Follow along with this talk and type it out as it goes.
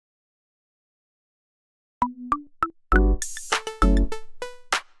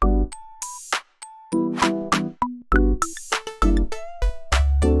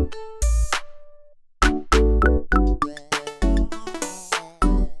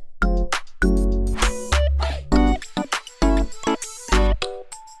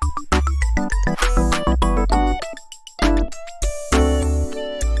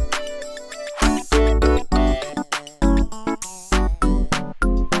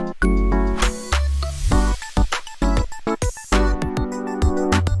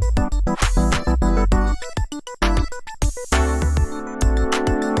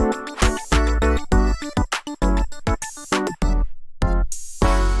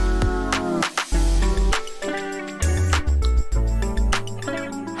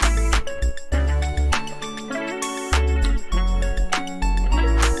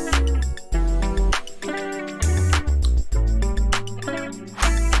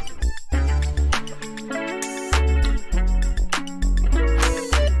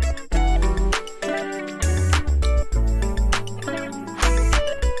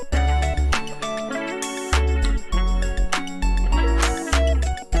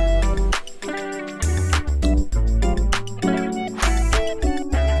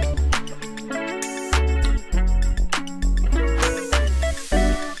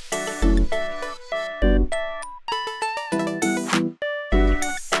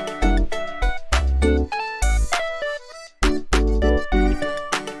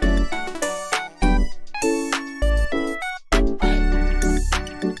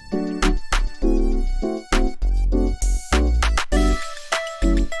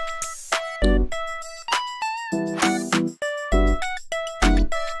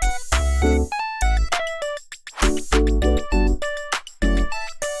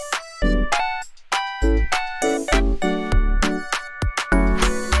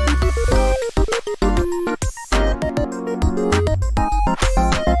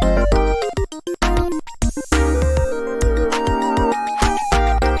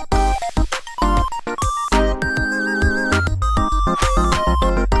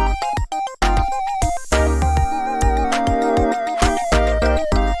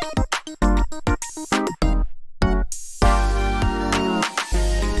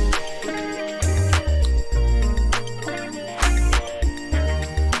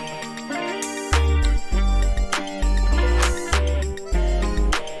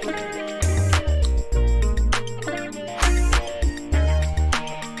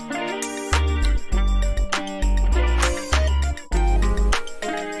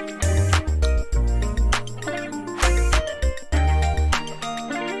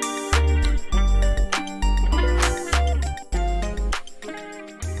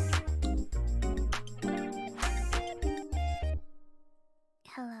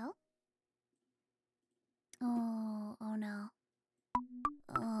Oh, oh no.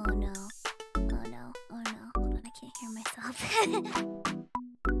 Oh no. Oh no. Oh no. Hold on, I can't hear myself.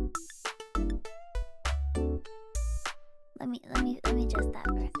 let me adjust that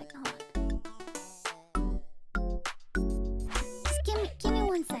for a second. Hold on. Just give me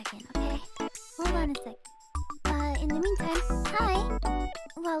 1 second, okay? Hold on a second. In the meantime, hi!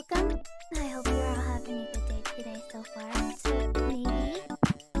 Welcome. I hope you're all having a good day today so far. So, maybe.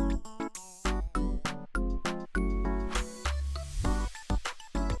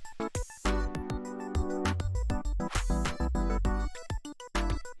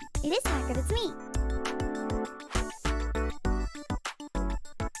 It is Hacker, it's me!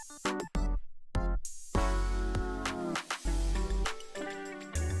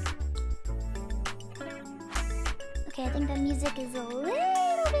 Okay, I think that music is a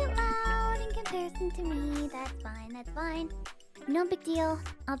little bit loud in comparison to me. That's fine, that's fine. No big deal.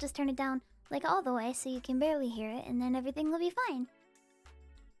 I'll just turn it down like all the way so you can barely hear it and then everything will be fine.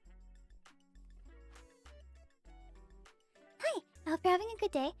 Hi, I hope you're having a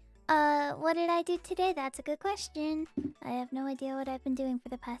good day. What did I do today? That's a good question. I have no idea what I've been doing for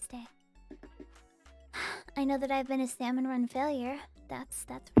the past day. I know that I've been a Salmon Run failure. That's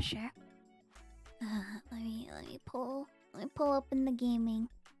for sure. Let me pull open the gaming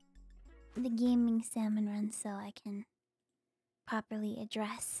Salmon Run so I can properly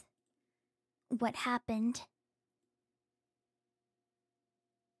address what happened.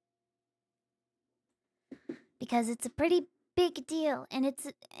 Because it's a pretty big deal, and it's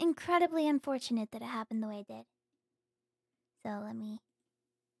incredibly unfortunate that it happened the way it did. So let me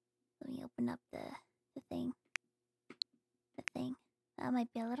open up the thing. The thing. That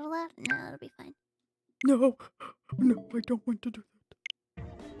might be a little loud. No, it'll be fine. No, I don't want to do that.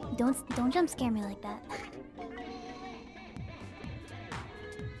 Don't jump scare me like that.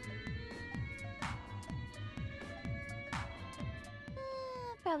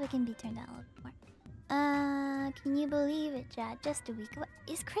 Probably can be turned down a little bit more. Can you believe it, Chad? Just a week away.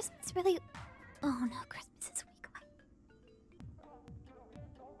 Is Christmas really... Oh no, Christmas is a week away.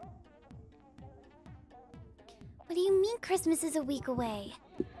 What do you mean Christmas is a week away?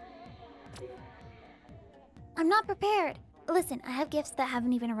 I'm not prepared. Listen, I have gifts that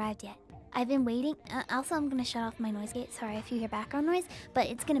haven't even arrived yet. I've been waiting. Also, I'm gonna shut off my noise gate. Sorry if you hear background noise, but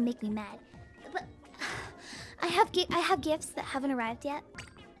it's gonna make me mad. But I have gifts that haven't arrived yet.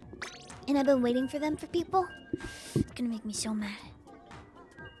 And I've been waiting for them for people. It's gonna make me so mad.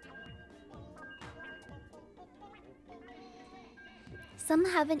 Some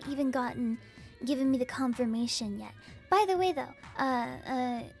haven't even given me the confirmation yet. By the way, though,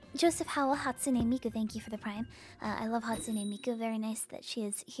 Joseph Howell, Hatsune Miku, thank you for the Prime. I love Hatsune Miku. Very nice that she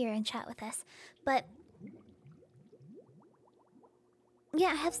is here and chat with us. But yeah,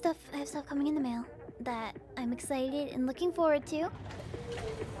 I have stuff coming in the mail that I'm excited and looking forward to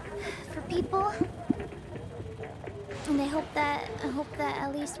for people. And I hope that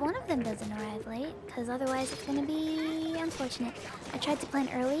at least one of them doesn't arrive late, because otherwise it's gonna be unfortunate. I tried to plan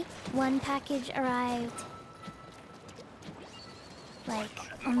early. One package arrived like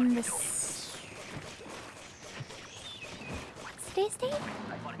on this. What's today's date?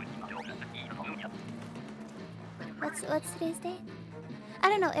 What's today's date? I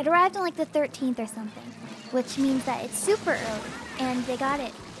don't know. It arrived on like the 13th or something, which means that it's super early, and they got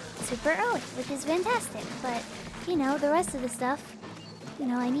it super early, which is fantastic. But you know, the rest of the stuff, you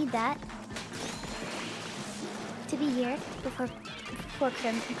know, I need that to be here before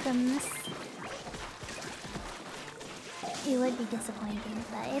Christmas. It would be disappointing,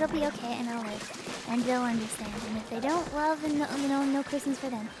 but it'll be okay, and I'll wait, and they'll understand. And if they don't, well, then no Christmas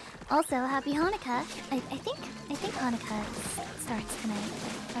for them. Also, happy Hanukkah. I think Hanukkah starts tonight,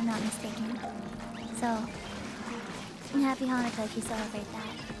 if I'm not mistaken. So, happy Hanukkah if you celebrate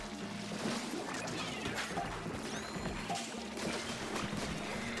that.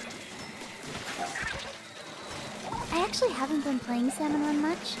 I actually haven't been playing Salmon Run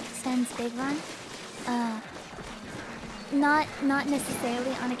much since Big Run. Not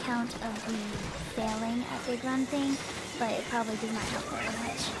necessarily on account of the failing at Big Run thing, but it probably does not help very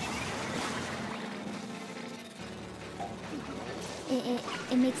much.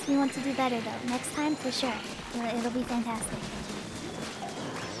 It makes me want to do better though. Next time for sure. It'll be fantastic.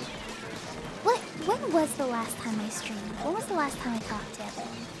 When was the last time I streamed? When was the last time I talked to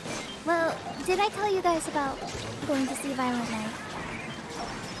everyone? Well, did I tell you guys about going to see Violent Night?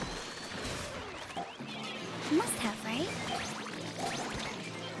 I must have, right?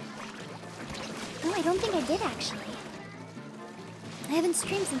 No, I don't think I did actually. I haven't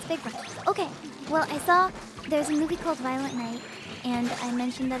streamed since Big Run. Okay, well, I saw there's a movie called Violent Night, and I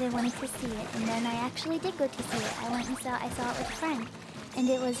mentioned that I wanted to see it, and then I actually did go to see it. I saw it with a friend, and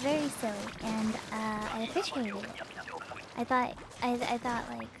it was very silly, and I appreciated it. I thought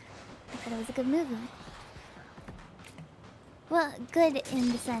it was a good movie. Well, good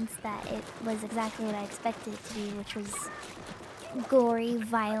in the sense that it was exactly what I expected it to be, which was gory,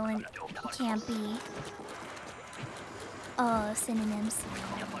 violent, campy. Oh, synonyms.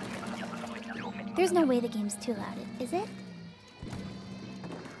 There's no way the game's too loud, is it?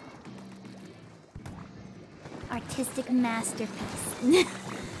 Artistic masterpiece.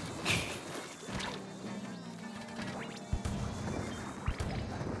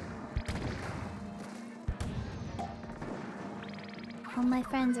 All my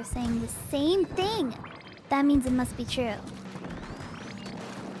friends are saying the same thing. That means it must be true.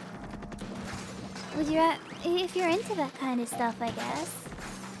 If you're into that kind of stuff, I guess.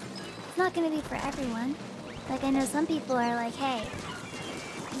 It's not gonna be for everyone. Like, I know some people are like, hey,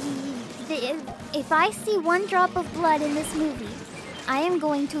 if I see one drop of blood in this movie, I am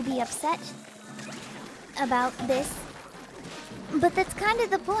going to be upset about this. But that's kind of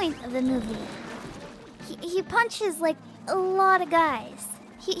the point of the movie. He punches like a lot of guys.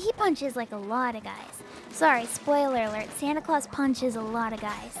 He punches like a lot of guys. Sorry, spoiler alert. Santa Claus punches a lot of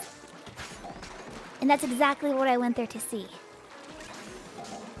guys. And that's exactly what I went there to see.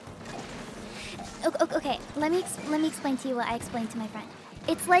 Okay, let me explain to you what I explained to my friend.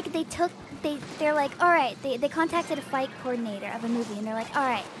 It's like they're like, all right, they contacted a fight coordinator of a movie, and they're like, all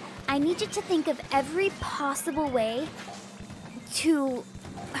right, I need you to think of every possible way to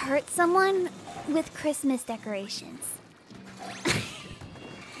hurt someone with Christmas decorations.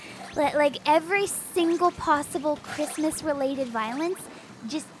 Like every single possible Christmas-related violence,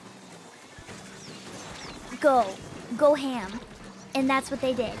 just go ham. And that's what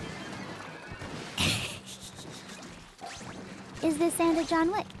they did. Is this Santa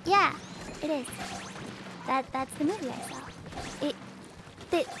John Wick? Yeah, it is. That's the movie I saw.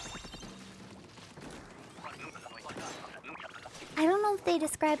 I don't know if they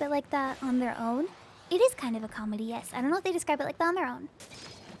describe it like that on their own. It is kind of a comedy, yes. I don't know if they describe it like that on their own.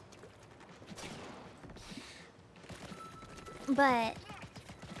 But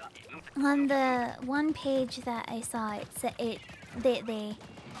on the one page that I saw, they did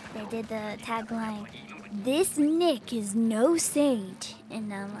the tagline, "This Nick is no saint,"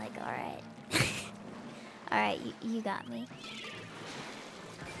 and I'm like, all right, all right, you got me.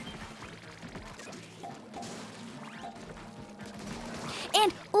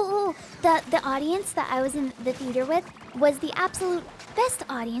 And the audience that I was in the theater with was the absolute best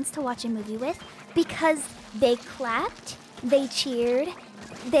audience to watch a movie with, because they clapped, they cheered,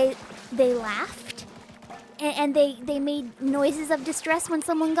 they laughed, and they made noises of distress when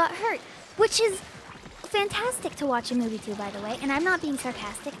someone got hurt, which is fantastic to watch a movie to, by the way. And I'm not being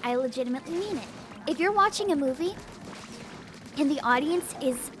sarcastic, I legitimately mean it. If you're watching a movie and the audience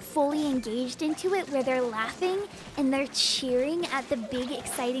is fully engaged into it, where they're laughing and they're cheering at the big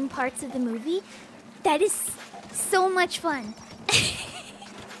exciting parts of the movie, that is so much fun.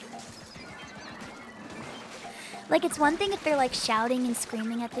 Like, it's one thing if they're like shouting and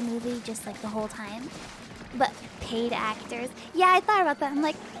screaming at the movie just like the whole time, but paid actors, yeah, I thought about that. I'm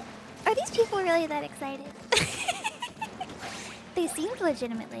like, are these people really that excited? They seemed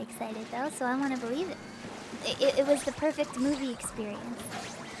legitimately excited though, so I want to believe it. It was the perfect movie experience.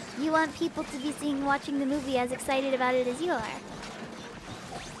 You want people to be watching the movie as excited about it as you are.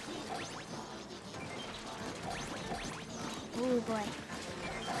 Ooh boy.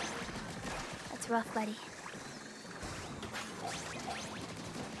 That's rough, buddy.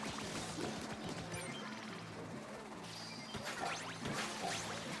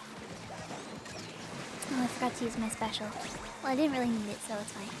 Oh, I forgot to use my special. Well, I didn't really need it, so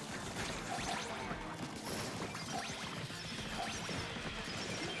it's fine.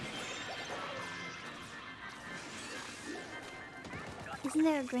 Isn't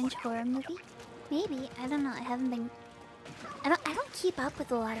there a Grinch horror movie? Maybe. I don't know. I don't keep up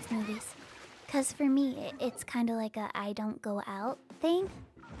with a lot of movies. Cause for me, it's kind of like a I don't go out thing.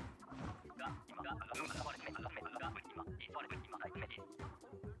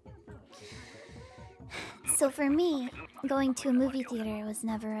 So for me, going to a movie theater was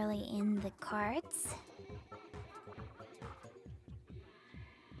never really in the cards.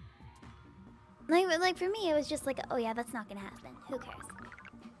 Like for me, it was just like, oh yeah, that's not gonna happen. Who cares?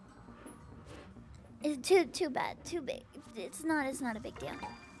 It's too bad, too big. It's not a big deal.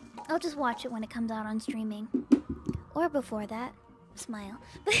 I'll just watch it when it comes out on streaming, or before that. Smile.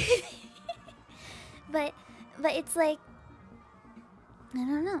 but it's like, I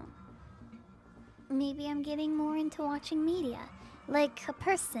don't know. Maybe I'm getting more into watching media. Like a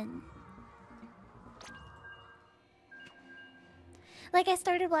person. Like I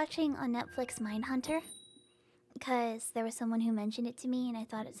started watching on Netflix Mindhunter because there was someone who mentioned it to me and I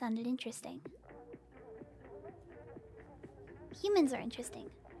thought it sounded interesting. Humans are interesting.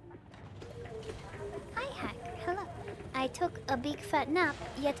 Hi, Hacker. Hello. I took a big fat nap,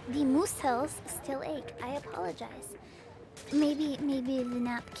 yet the moose cells still ache. I apologize. Maybe the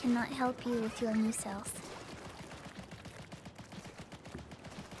nap cannot help you with your moose cells.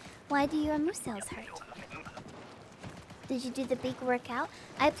 Why do your moose cells hurt? Did you do the big workout?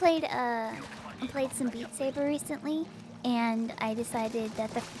 I played some Beat Saber recently, and I decided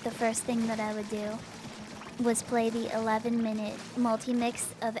that the first thing that I would do was play the 11-minute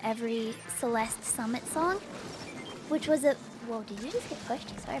multi-mix of every Celeste Summit song, which was a... Whoa, did you just get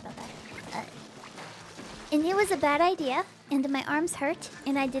pushed? Sorry about that. And it was a bad idea, and my arms hurt,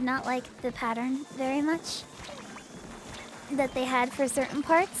 and I did not like the pattern very much that they had for certain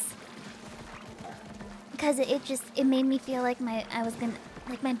parts. Because it made me feel like my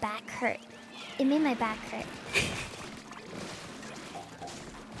back hurt. It made my back hurt.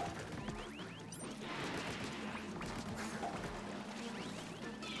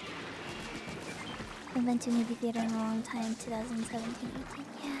 I've been to a movie theater in a long time, 2017, 18,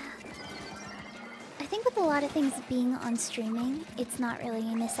 yeah. I think with a lot of things being on streaming, it's not really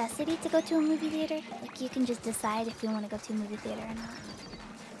a necessity to go to a movie theater. Like, you can just decide if you want to go to a movie theater or not.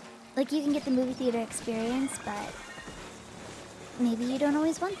 Like, you can get the movie theater experience, but maybe you don't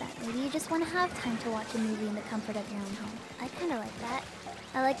always want that. Maybe you just want to have time to watch a movie in the comfort of your own home. I kind of like that.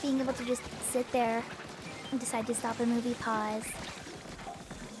 I like being able to just sit there and decide to stop a movie, pause,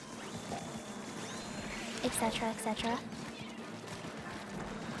 etc., etc.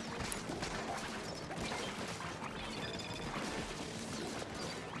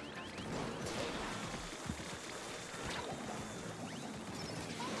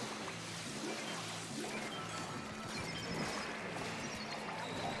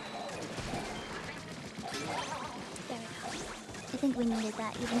 I think we needed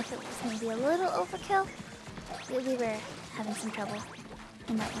that, even if it was maybe a little overkill. We were having some trouble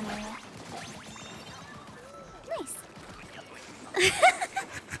in that one area. Nice.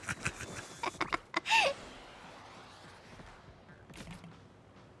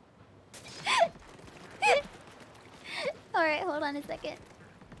 Alright, hold on a second.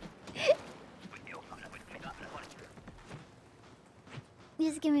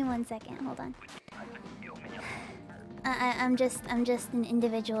 Just give me 1 second, hold on. I'm just an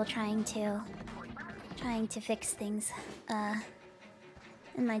individual trying to fix things. And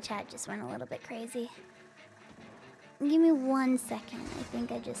my chat just went a little bit crazy. Give me 1 second. I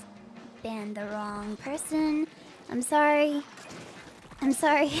think I just banned the wrong person. I'm sorry. I'm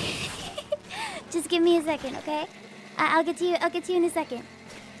sorry. Just give me a second, okay? I'll get to you. I'll get to you in a second.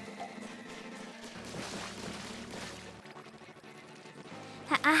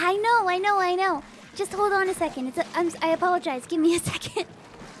 I know. Just hold on a second. I apologize. Give me a second.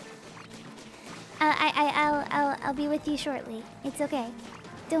 I'll be with you shortly. It's okay.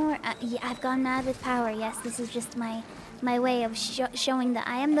 Don't worry. Yeah, I've gone mad with power. Yes, this is just my way of showing that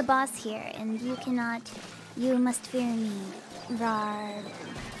I am the boss here, and you cannot. You must fear me. Rar.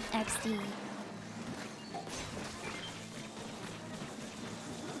 XD.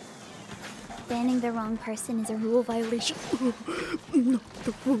 Banning the wrong person is a rule violation. Not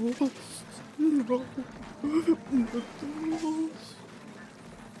the rules. No. Not the rules.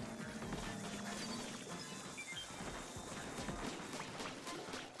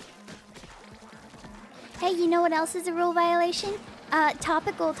 Hey, you know what else is a rule violation?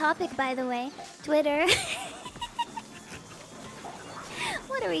 Topical topic, by the way. Twitter.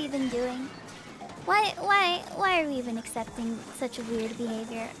 What are we even doing? Why are we even accepting such a weird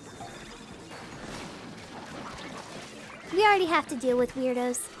behavior? We already have to deal with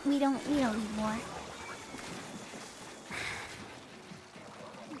weirdos. We don't need more.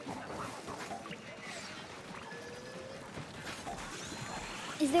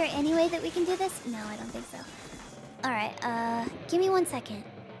 Is there any way that we can do this? No, I don't think so. Alright, give me 1 second.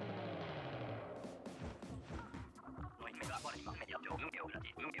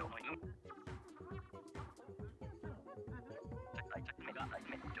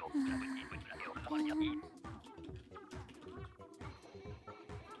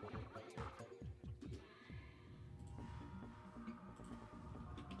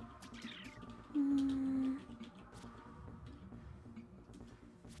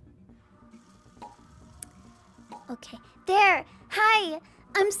 Okay. There! Hi!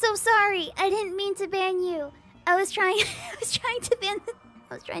 I'm so sorry! I didn't mean to ban you. I was trying to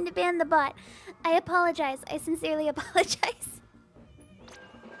ban the bot. I apologize. I sincerely apologize.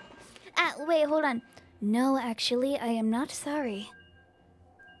 Wait, hold on. No, actually, I am not sorry.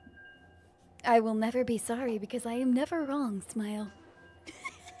 I will never be sorry because I am never wrong, Smile.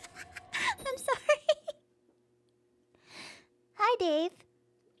 I'm sorry. Hi, Dave.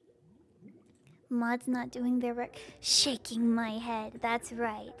 Mod's not doing their work. Shaking my head. That's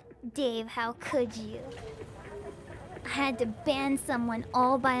right. Dave, how could you? I had to ban someone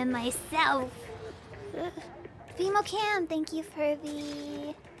all by myself. Vimo Cam, thank you for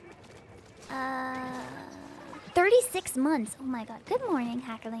the 36 months. Oh my god. Good morning,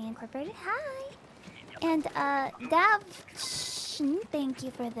 Hackerling Incorporated. Hi. And Dav, thank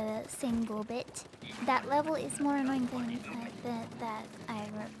you for the single bit. That level is more annoying than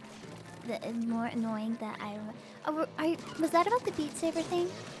more annoying that was that about the Beat Saber thing?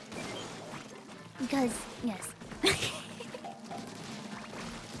 Because yes.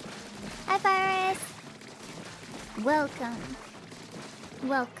 Hi, Virus.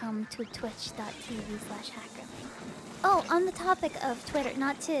 Welcome to twitch.tv/hackerling. Oh, on the topic of Twitter,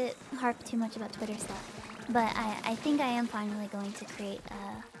 not to harp too much about Twitter stuff, but I think I am finally going to create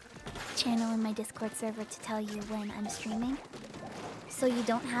a channel in my Discord server to tell you when I'm streaming. So you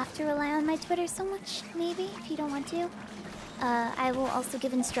don't have to rely on my Twitter so much, maybe, if you don't want to. I will also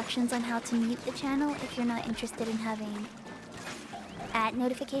give instructions on how to mute the channel if you're not interested in having ad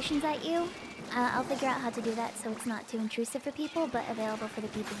notifications at you. I'll figure out how to do that so it's not too intrusive for people, but available for the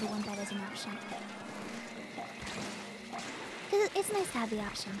people who want that as an option. Because it's nice to have the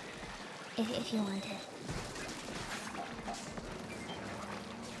option, if you want it.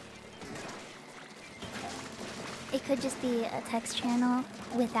 It could just be a text channel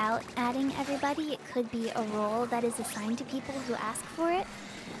without adding everybody. It could be a role that is assigned to people who ask for it.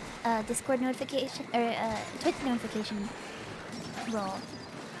 Discord notification, or Twitch notification role.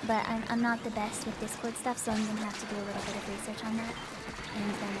 But I'm not the best with Discord stuff, so I'm gonna have to do a little bit of research on that.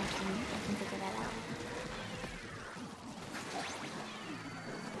 And then I can figure that out.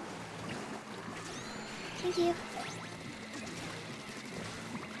 Thank you.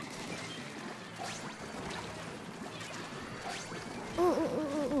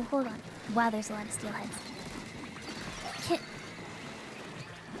 Ooh, hold on. Wow, there's a lot of steelheads.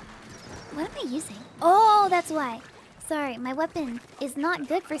 What am I using? Oh, that's why. Sorry, my weapon is not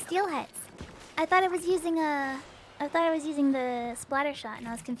good for steelheads. I thought I was using the splatter shot, and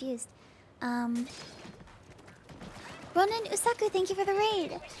I was confused. Ronan Usaku, thank you for the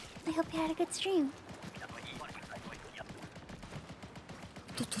raid. I hope you had a good stream.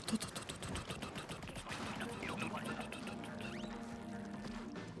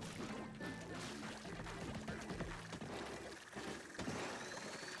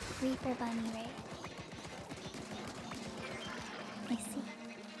 Reaper Bunny raid. I see.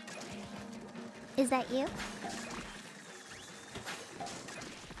 Is that you?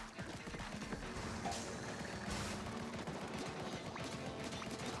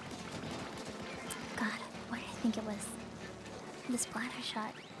 God, what did I think it was? The splatter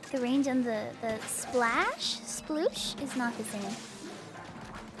shot. The range on the sploosh is not the same.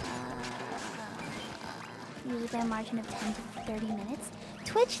 Usually by a margin of 10 to 30 minutes.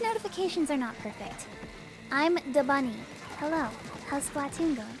 Twitch notifications are not perfect. I'm the bunny. Hello. How's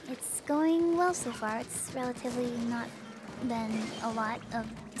Splatoon going? It's going well so far. It's relatively not been a lot of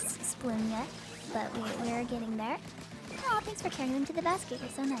sploon yet, but we're getting there. Oh, thanks for carrying them to the basket. You're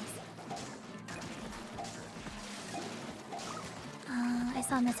so nice. I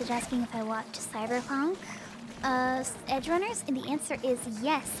saw a message asking if I watched Cyberpunk Edge Runners, and the answer is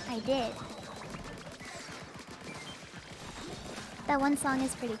yes, I did. That one song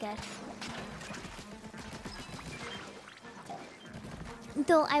is pretty good.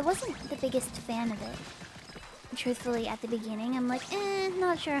 Though I wasn't the biggest fan of it. Truthfully, at the beginning, I'm like,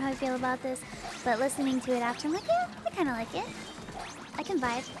 not sure how I feel about this. But listening to it after, I'm like, yeah, I kind of like it. I can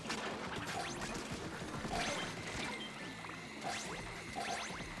vibe.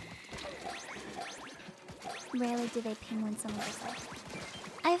 Rarely do they ping when someone goes like,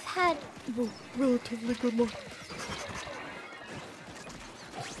 I've had relatively good luck.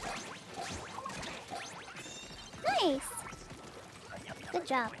 Nice! Good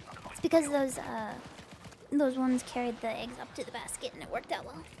job. It's because those ones carried the eggs up to the basket and it worked out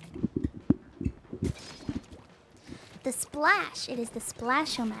well. The splash! It is the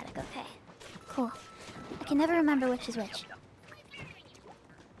splash-o-matic, okay. Cool. I can never remember which is which.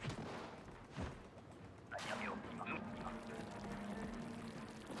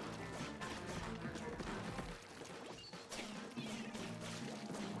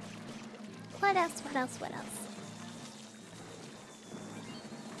 What else?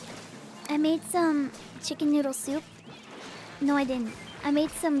 I made some chicken noodle soup. No, I didn't. I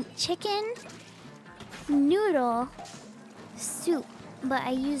made some chicken noodle soup, but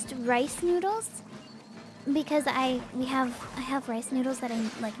I used rice noodles because I have rice noodles that I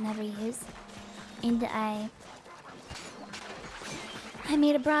like never use, and I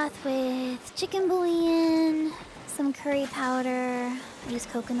made a broth with chicken bouillon, some curry powder. I used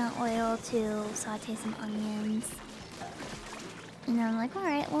coconut oil to saute some onions, and then I'm like, all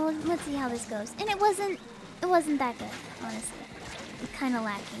right, well, let's see how this goes. And it wasn't that good, honestly. It's kind of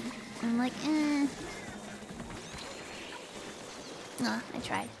lacking. I'm like, eh. Oh, I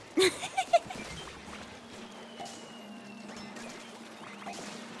tried.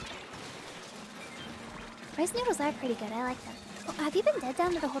 Rice noodles are pretty good. I like them. Oh, have you been dead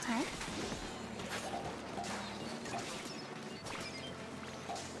down there the whole time?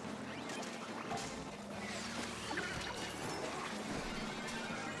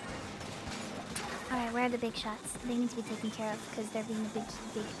 Alright, where are the big shots? They need to be taken care of because they're being a big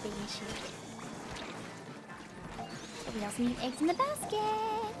issue. But we also need eggs in the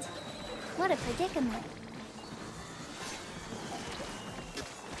basket! What a predicament.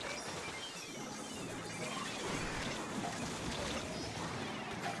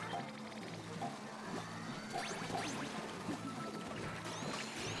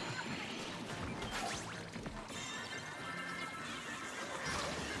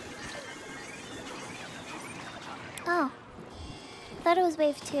 Oh. I thought it was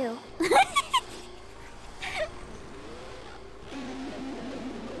wave 2.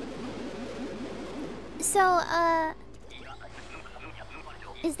 So,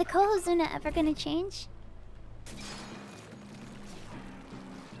 is the Kohozuna ever gonna change?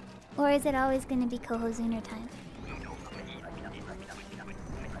 Or is it always gonna be Kohozuna time?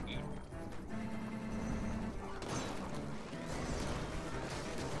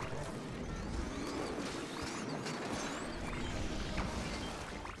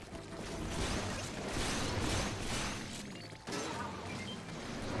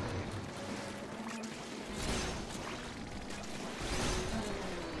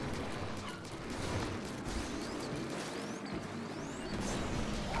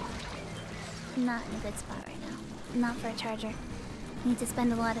 Not in a good spot right now. Not for a charger. Need to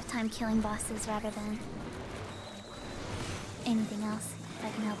spend a lot of time killing bosses rather than anything else, if I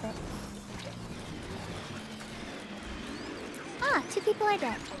can help it. Ah, 2 people are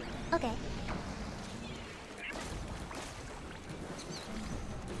dead. Okay.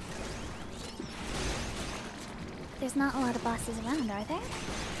 There's not a lot of bosses around, are there?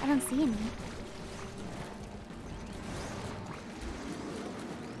 I don't see any.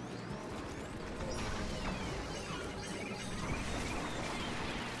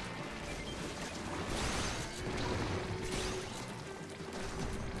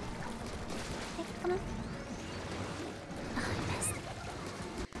 Come on. Oh, I missed.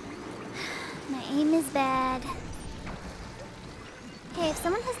 My aim is bad. Hey, if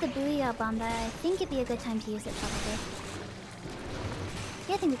someone has the Booyah Bomba, I think it'd be a good time to use it, probably.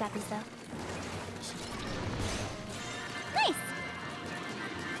 Yeah, I think we got these, though. Nice!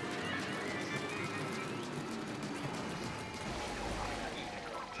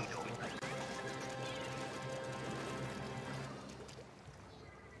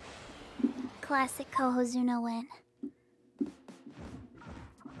 Classic Kohozuna win.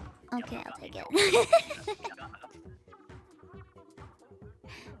 Okay, I'll take it.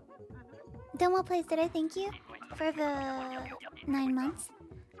 Domo Plays, did I thank you for the 9 months?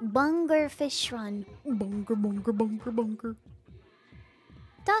 Bunger Fish Run. Bunker, bunker, bunker, bunker.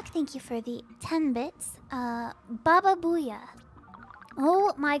 Doc, thank you for the 10 bits. Baba Booyah.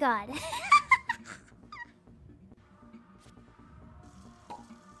 Oh my god.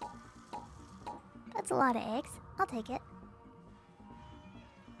 That's a lot of eggs. I'll take it.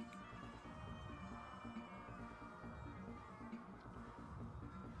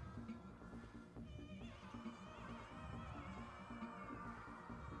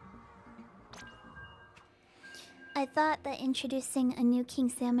 I thought that introducing a new King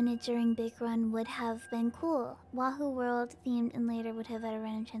Salmonid during Big Run would have been cool. Wahoo World themed and later would have had a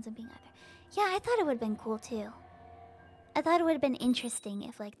random chance of being either. Yeah, I thought it would have been cool too. I thought it would have been interesting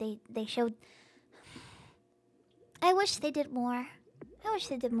if like they showed. I wish they did more. I wish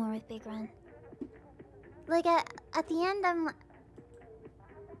they did more with Big Run. Like at the end, I'm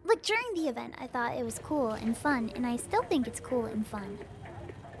like during the event, I thought it was cool and fun, and I still think it's cool and fun.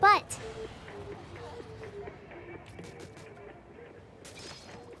 But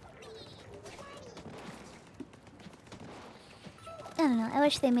I don't know. I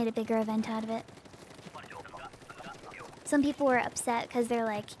wish they made a bigger event out of it. Some people were upset because they're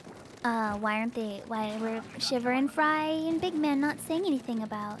like, Why aren't they? Why were Shiver and Fry and Big Man not saying anything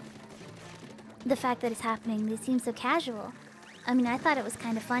about the fact that it's happening? They seem so casual. I mean, I thought it was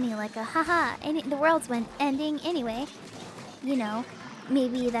kind of funny, like a haha, the world's ending anyway. You know,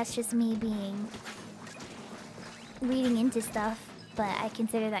 maybe that's just me reading into stuff, but I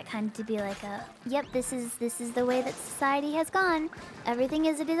consider that kind of to be like a, yep, this is the way that society has gone. Everything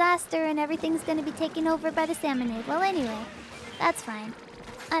is a disaster and everything's gonna be taken over by the Salmonade. Well, anyway, that's fine.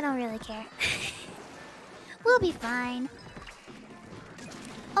 I don't really care. We'll be fine.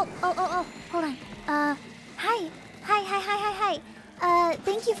 Oh, hold on. Hi.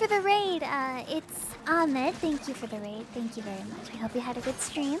 Thank you for the raid. It's Ahmed. Thank you for the raid. Thank you very much. I hope you had a good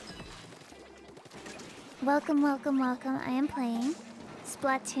stream. Welcome. I am playing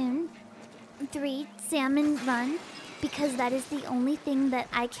Splatoon 3 Salmon Run because that is the only thing that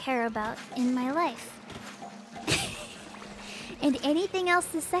I care about in my life. And anything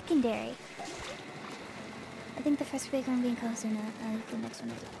else is secondary. I think the first big one being Kozuna. The next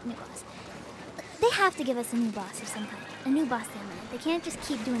one is a new boss. They have to give us a new boss of some kind. A new boss Salmon. They can't just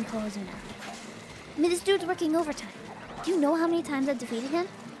keep doing Kozuna. I mean, this dude's working overtime. Do you know how many times I've defeated him?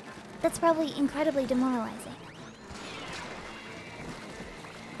 That's probably incredibly demoralizing.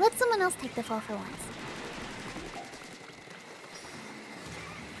 Let someone else take the fall for once.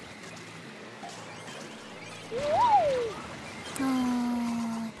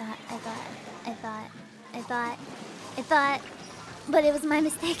 Oh, I thought, but it was my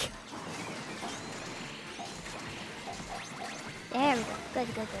mistake. There we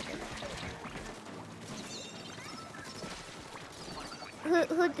go.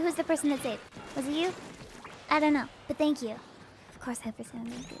 Good. Who's the person that saved? Was it you? I don't know, but thank you. Of course, I percent.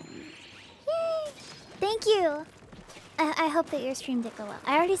 Yay! Thank you. I hope that your stream did go well.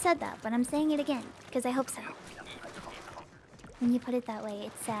 I already said that, but I'm saying it again because I hope so. When you put it that way,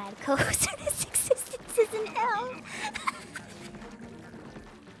 it's sad. Kohosuna's existence is an L.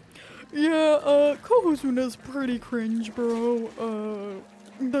 Yeah, Kohosuna's pretty cringe, bro.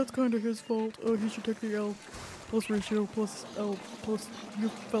 That's kind of his fault. He should take the L plus ratio plus L plus you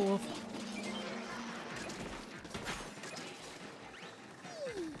fell off.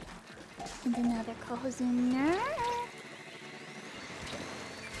 And another Kohosuna.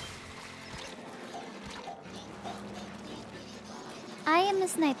 I am a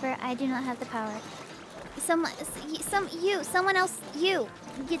sniper. I do not have the power. Someone else, you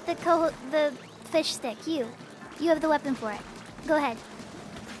get the fish stick. You have the weapon for it. Go ahead.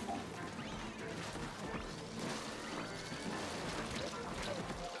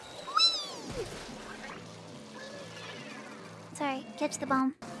 Sorry, catch the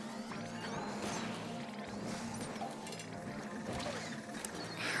bomb.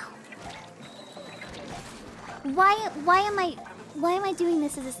 Why am I doing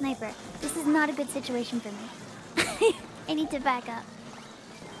this as a sniper? This is not a good situation for me. I need to back up.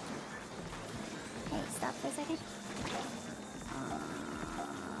 Hey, stop for a second.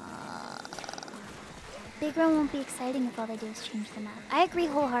 Big Run won't be exciting if all they do is change the map. I agree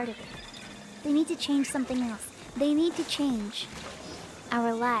wholeheartedly. They need to change something else. They need to change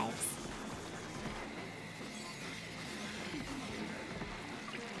our lives.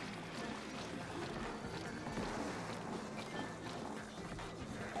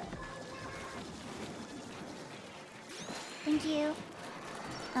 Thank you.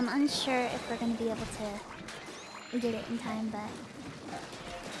 I'm unsure if we're gonna be able to get it in time, but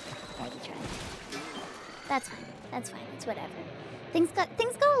I will try. That's fine. It's whatever. Things got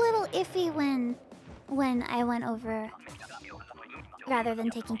a little iffy when I went over rather than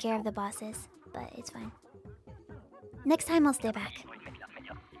taking care of the bosses, but it's fine. Next time I'll stay back.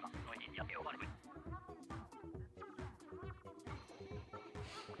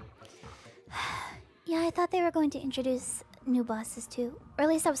 Yeah, I thought they were going to introduce new bosses too. Or at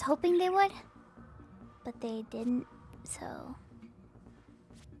least I was hoping they would. But they didn't, so...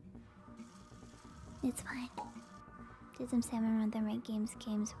 it's fine. Did some Salmon Run then ranked games.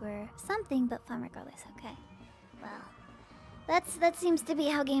 Games were something, but fun regardless. Okay. Well, that seems to be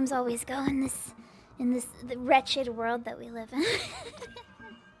how games always go in this the wretched world that we live in.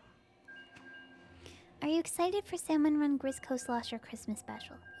 Are you excited for Salmon Run Grizz Coastloss Christmas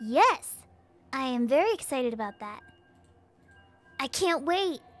special? Yes! I am very excited about that. I can't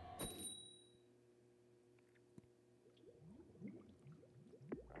wait.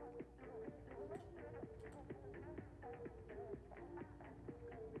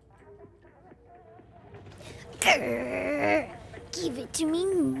 Grrr, give it to me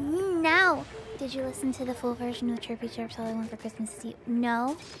now. Did you listen to the full version of Chirpy Chirps All I Want for Christmas Is You?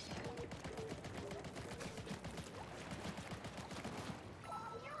 No.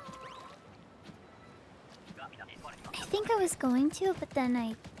 was going to, but then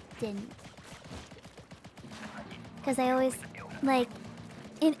I didn't. Because I always, like,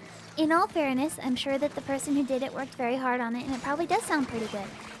 in all fairness, I'm sure that the person who did it worked very hard on it, and it probably does sound pretty good.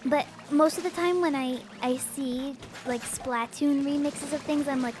 But most of the time when I see, like, Splatoon remixes of things,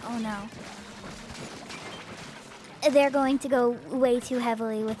 I'm like, oh no. They're going to go way too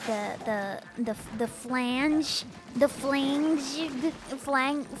heavily with the flange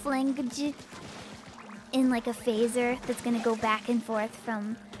in like a phaser that's gonna go back and forth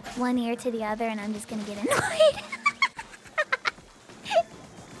from one ear to the other, and I'm just gonna get annoyed.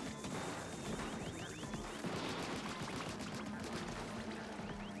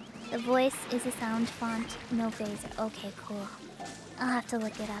 The voice is a sound font, no phaser. Okay, cool. I'll have to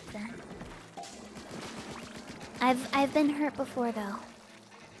look it up then. I've been hurt before though.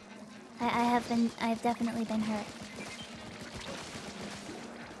 I've definitely been hurt.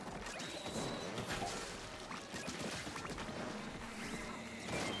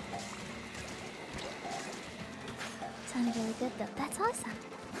 Sounded really good though. That's awesome.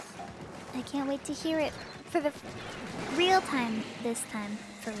 I can't wait to hear it for the real time this time,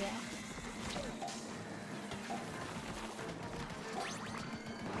 for real.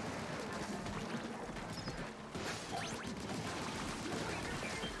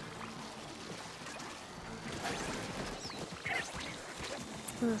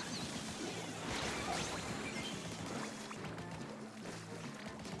 Ooh.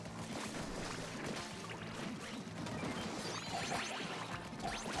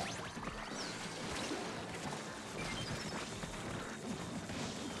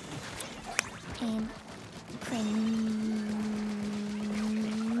 Aim. Cringe.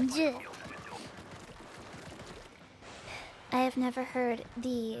 I have never heard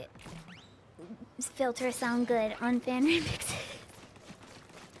the filter sound good on fan remixes.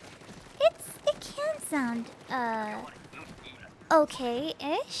 It can sound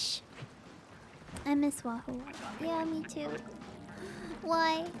okay-ish. I miss Wahoo. Yeah, me too.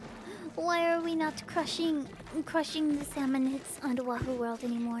 Why are we not crushing the salmon hits onto Wahoo World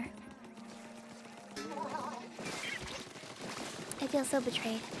anymore? I feel so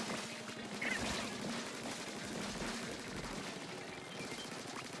betrayed.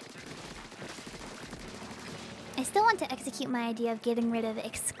 I still want to execute my idea of getting rid of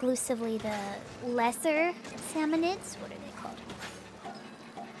exclusively the lesser salmonids. What are they called?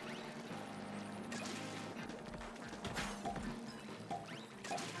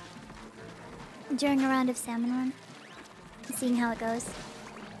 During a round of Salmon Run. Seeing how it goes.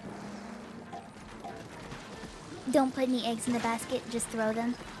 Don't put any eggs in the basket, just throw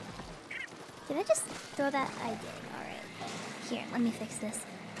them. Did I just throw that? I did, alright. Here, let me fix this.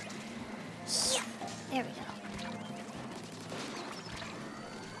 There we go.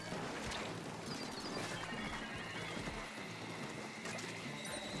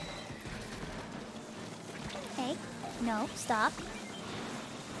 Hey, no, stop.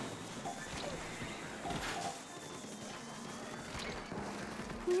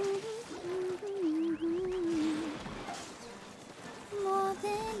 More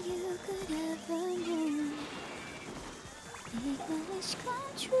than you could ever know. Make my wish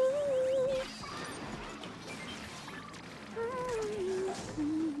come true.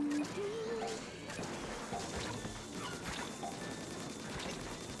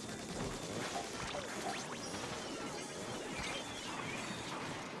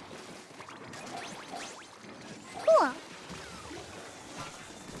 Cool.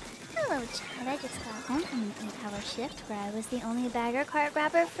 Hello, Chad. I just got home from an 8-hour shift where I was the only bagger cart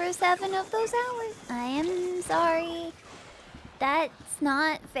grabber for 7 of those hours. I am sorry. That's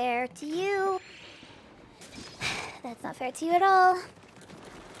not fair to you. That's not fair to you at all.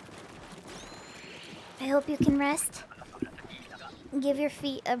 I hope you can rest. Give your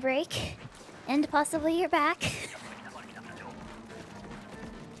feet a break. And possibly your back.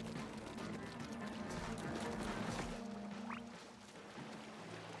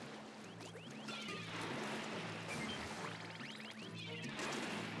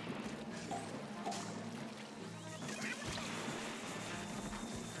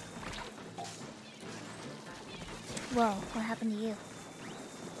 Whoa, what happened to you?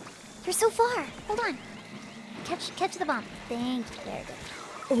 You're so far! Hold on. Catch the bomb. Thank you. There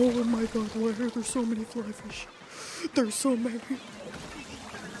we go. Oh my god, why are there so many flyfish? There's so many.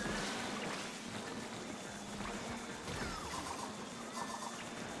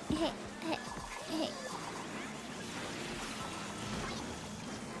 Hey. Hey.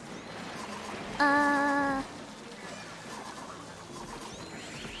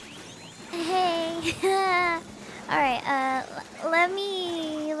 Alright, let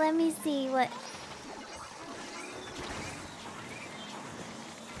me see what...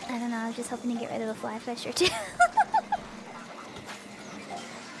 don't know, I was just hoping to get rid of the fly fisher too.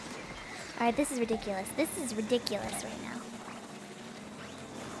 Alright, this is ridiculous. This is ridiculous right now.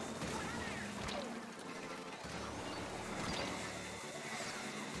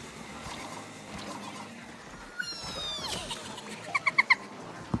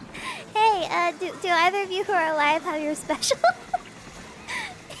 Hey, do either of you who are alive have your special?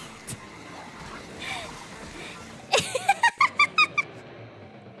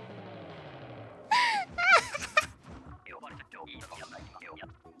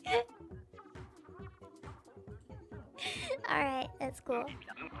 Alright, that's cool.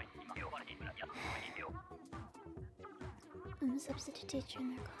 I'm a substitute teacher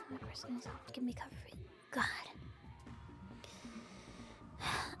and they're calling the person who's giving me cover for God.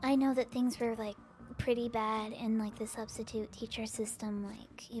 I know that things were like pretty bad in like the substitute teacher system,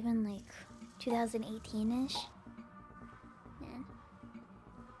 like even like 2018-ish. Man,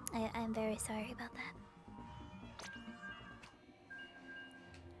 I'm very sorry about that.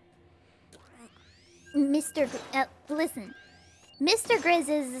 Mr. Listen, Mr. Grizz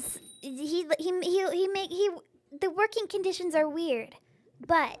is the working conditions are weird,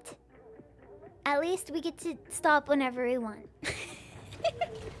 but at least we get to stop whenever we want.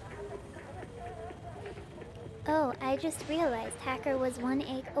 Oh, I just realized Hacker was 1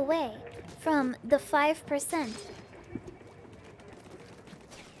 egg away from the 5%.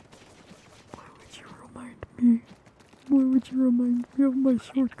 Why would you remind me? Why would you remind me of my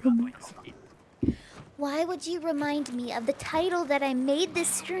shortcomings? Why would you remind me of the title that I made this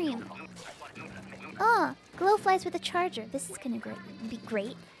stream? Oh, glowflies with a charger. This is gonna be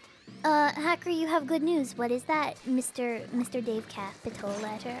great. Hacker, you have good news. What is that, Mr. Dave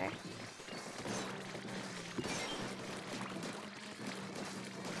Capitolator?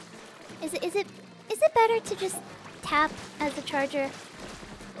 Is it better to just tap as a charger,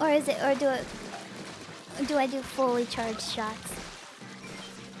 or do I do fully charged shots?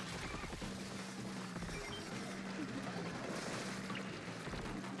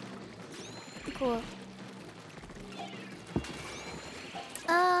 Cool.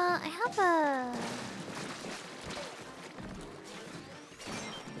 I have a...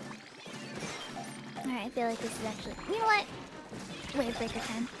 Alright, I feel like this is actually... You know what? Wave breaker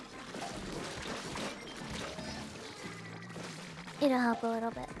time. It'll help a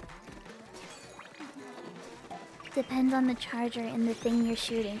little bit. Depends on the charger and the thing you're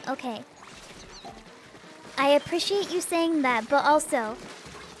shooting. Okay. I appreciate you saying that, but also...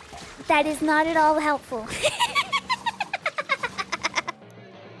 That is not at all helpful.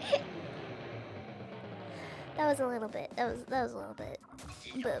 That was a little bit. That was a little bit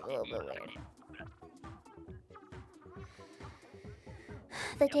weird.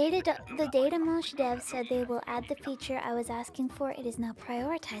 The data mosh dev said they will add the feature I was asking for. It is now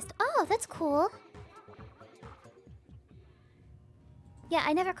prioritized. Oh, that's cool. Yeah,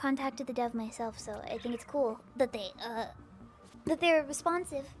 I never contacted the dev myself, so I think it's cool that they're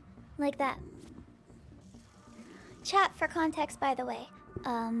responsive like that. Chat, for context, by the way.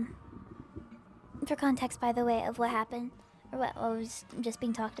 For context, by the way, of what happened, or what was just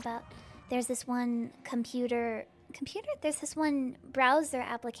being talked about. There's this one there's this one browser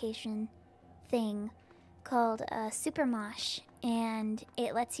application thing called Supermosh, and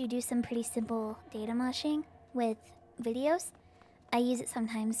it lets you do some pretty simple data moshing with videos. I use it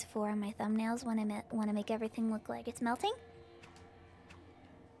sometimes for my thumbnails when I want to make everything look like it's melting.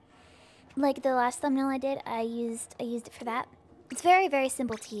 Like the last thumbnail I did, I used it for that. It's very, very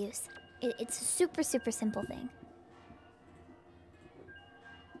simple to use. It's a super, super simple thing.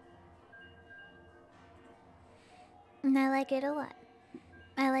 And I like it a lot.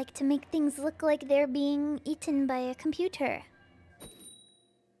 I like to make things look like they're being eaten by a computer.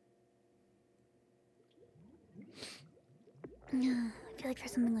 I feel like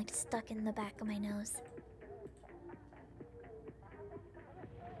there's something like stuck in the back of my nose.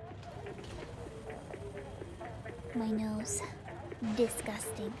 My nose.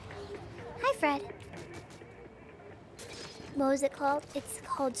 Disgusting. Hi, Fred. What was it called? It's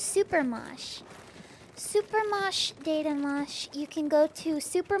called Supermosh. Supermosh Data Mosh. You can go to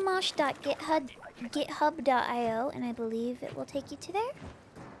supermosh.github.io and I believe it will take you to there.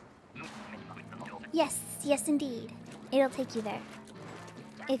 Yes, yes indeed. It'll take you there.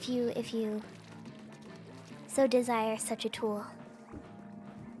 If you so desire such a tool.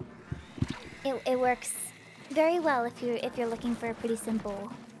 It works very well if you're looking for a pretty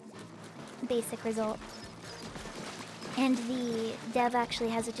simple basic result. And the dev actually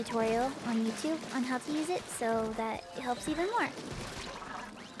has a tutorial on YouTube on how to use it, so that it helps even more.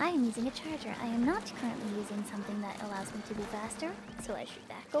 I am using a charger. I am not currently using something that allows me to be faster, so I should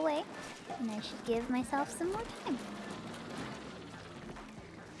back away, and I should give myself some more time.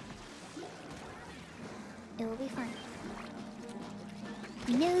 It will be fun.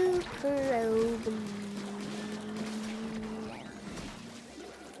 No problem.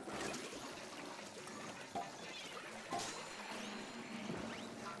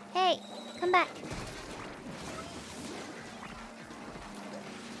 Hey, come back.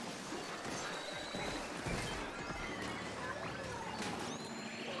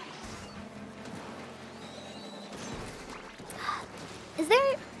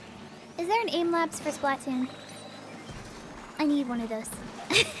 Is there an aim labs for Splatoon? I need one of those.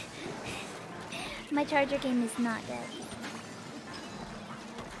 My charger game is not good.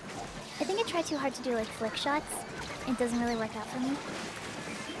 I think I try too hard to do like flick shots. It doesn't really work out for me.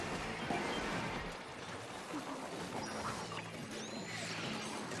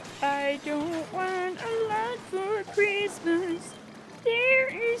 I don't want a lot for Christmas. There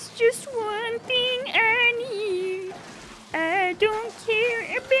is just one thing I need. I don't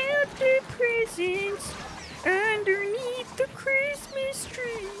care about the presents underneath the Christmas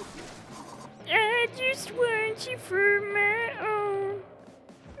tree. I just want you for my own,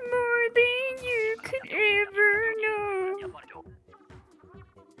 more than you could ever know.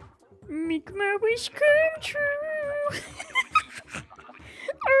 Make my wish come true.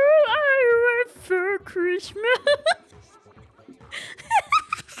 All I want for Christmas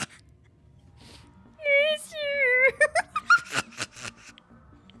is you.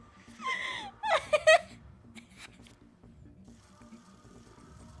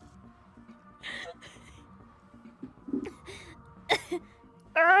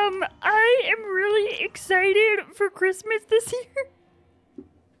 I am really excited for Christmas this year.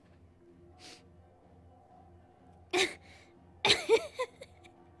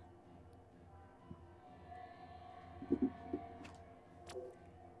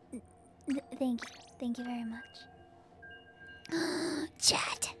 Thank you. Thank you very much.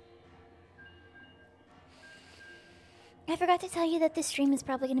 Chat! I forgot to tell you that this stream is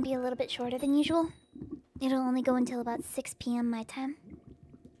probably going to be a little bit shorter than usual. It'll only go until about 6 p.m. my time.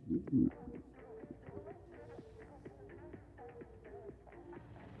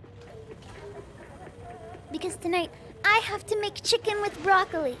 Because tonight, I have to make chicken with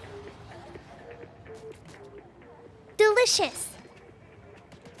broccoli. Delicious!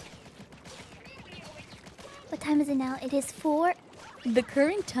 What time is it now? It is 4. The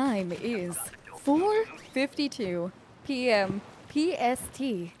current time is 4:52 p.m.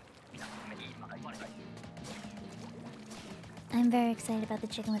 PST. I'm very excited about the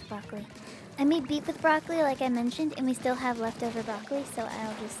chicken with broccoli. I made beef with broccoli like I mentioned, and we still have leftover broccoli, so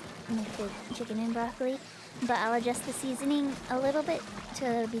I'll just make the chicken and broccoli. But I'll adjust the seasoning a little bit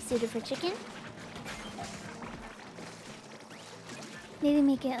to be suited for chicken. Maybe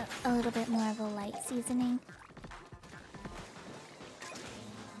make it a little bit more of a light seasoning.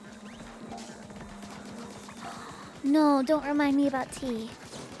 No, don't remind me about tea.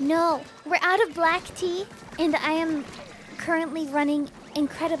 No, we're out of black tea, and I am currently running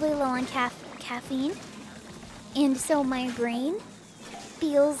incredibly low on caffeine. And so my brain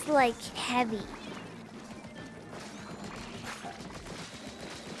feels like heavy.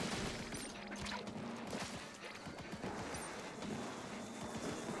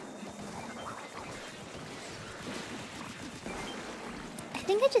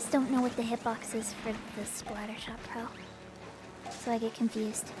 I think I just don't know what the hitbox is for the Splattershot Pro, so I get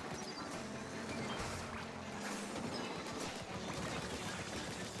confused.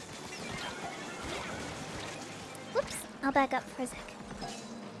 Whoops, I'll back up for a sec.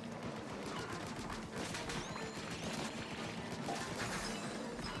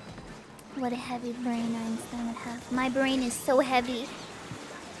 What a heavy brain Einstein would have. My brain is so heavy.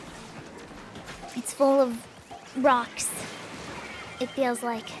 It's full of rocks. It feels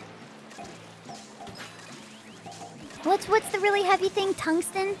like. What's the really heavy thing?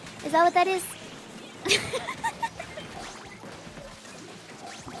 Tungsten? Is that what that is?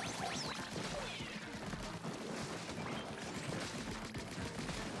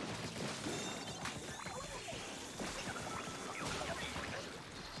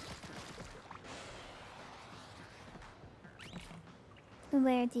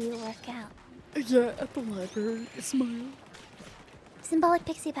 Where do you work out? Yeah, at the library. Smile. Symbolic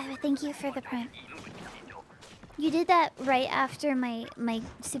Pixie Pirate, thank you for the prime. You did that right after my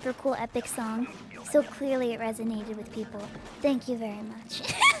super cool epic song, so clearly it resonated with people. Thank you very much.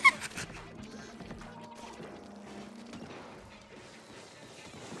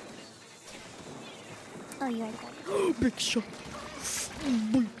 Oh, you already got it. Big shot.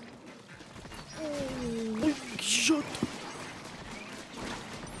 Big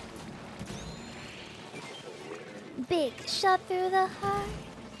Big shot through the heart,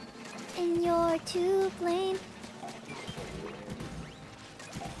 and you're to blame.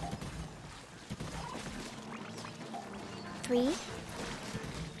 Three.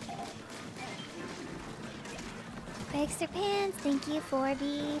 Extra pants, thank you for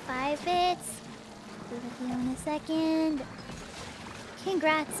the 5 bits. Be with you in a second.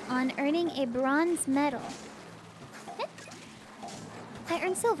 Congrats on earning a bronze medal. Eh? I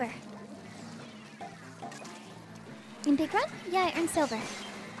earned silver. In Big Run? Yeah, I earned silver.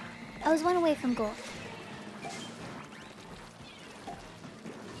 I was 1 away from gold.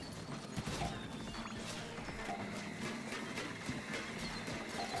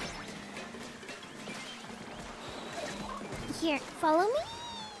 Here, follow me?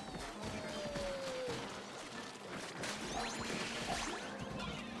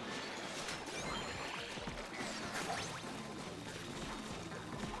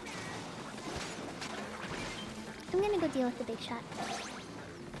 I'm gonna go deal with the big shot.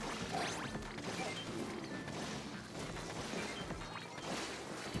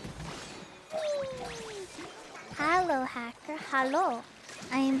 Hello, hacker. Hello.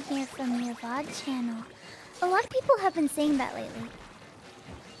 I am here from your VOD channel. A lot of people have been saying that lately.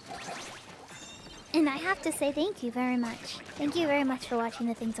 And I have to say thank you very much. Thank you very much for watching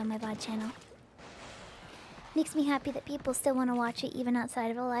the things on my VOD channel. Makes me happy that people still want to watch it even outside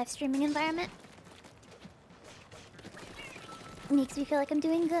of a live streaming environment. Makes me feel like I'm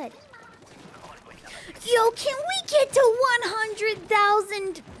doing good. Yo, can we get to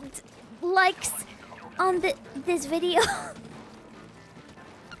 100,000 likes on this video?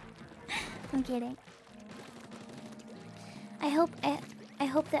 I'm kidding. I hope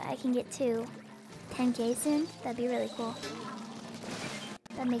that I can get to 10K soon. That'd be really cool.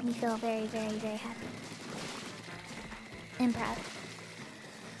 That'd make me feel very, very, very happy. And proud.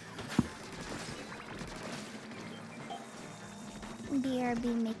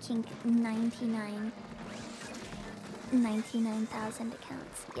 BRB making 99,000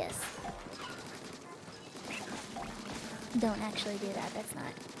 accounts. Yes. Don't actually do that. That's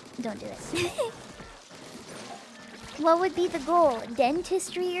not. Don't do it. What would be the goal?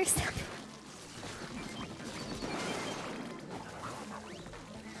 Dentistry or something?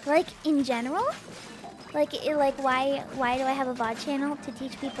 Like in general? Like why do I have a VOD channel to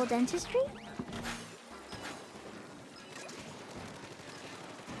teach people dentistry?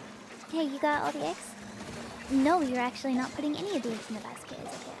 Hey, you got all the eggs? No, you're actually not putting any of the eggs in the basket.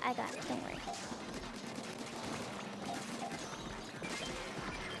 It's okay, I got it, don't worry.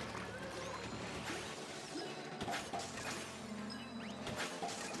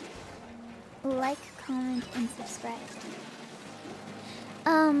 Like, comment, and subscribe.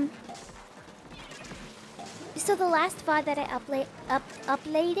 So the last VOD that I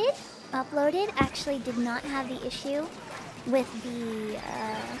uploaded actually did not have the issue with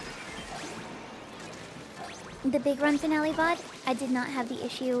the Big Run finale VOD. I did not have the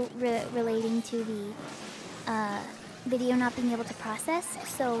issue relating to the video not being able to process.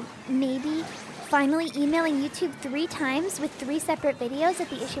 So maybe finally emailing YouTube 3 times with 3 separate videos that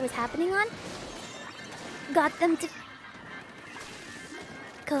the issue was happening on got them to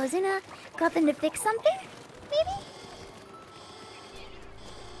fix something? Maybe?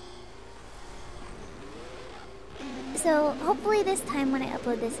 So hopefully this time when I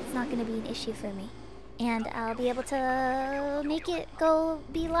upload this, it's not going to be an issue for me. And I'll be able to make it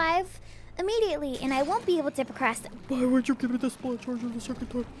be live immediately. And I won't be able to procrastinate. Why would you give me the spot charger the second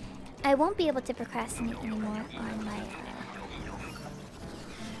time? I won't be able to procrastinate anymore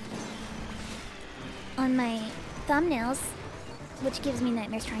on my thumbnails, which gives me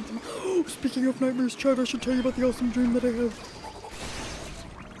nightmares trying to... Speaking of nightmares, Chad, I should tell you about the awesome dream that I have.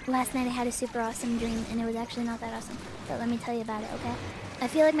 Last night I had a super awesome dream, and it was actually not that awesome. But let me tell you about it, okay? I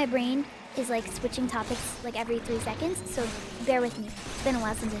feel like my brain is like switching topics like every 3 seconds, so bear with me. It's been a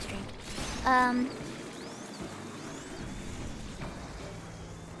while since I streamed.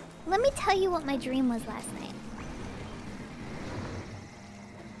 Let me tell you what my dream was last night.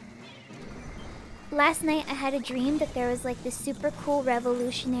 Last night I had a dream that there was like this super cool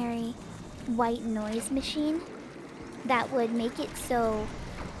revolutionary white noise machine that would make it so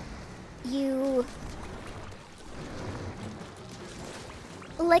you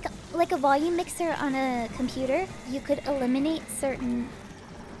like a volume mixer on a computer, you could eliminate certain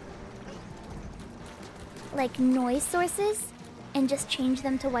like noise sources and just change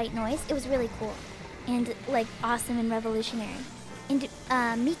them to white noise. It was really cool and like awesome and revolutionary. And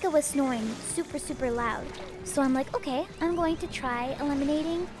Mika was snoring super, super loud. So I'm like, okay, I'm going to try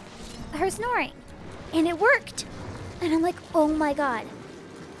eliminating her snoring. And it worked. And I'm like, oh my god.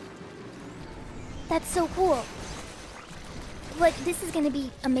 That's so cool. like, this is gonna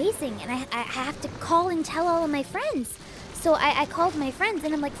be amazing, and I have to call and tell all of my friends. So I called my friends,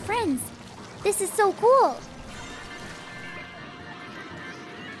 and I'm like, friends, this is so cool.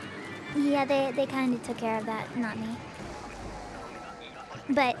 Yeah, they kind of took care of that, not me.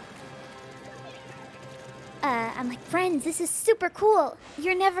 But I'm like, friends, this is super cool.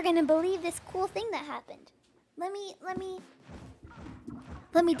 You're never gonna believe this cool thing that happened. Let me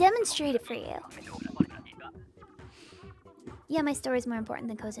demonstrate it for you. Yeah, my story's more important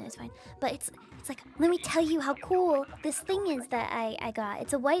than Cozen, it's fine. But it's like, let me tell you how cool this thing is that I got.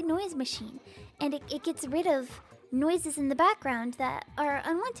 It's a white noise machine. And it gets rid of noises in the background that are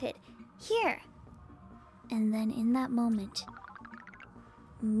unwanted. Here. And then in that moment,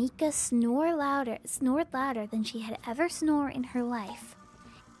 Mika snored louder than she had ever snored in her life.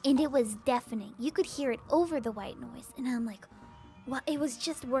 And it was deafening. You could hear it over the white noise. And I'm like, well, it was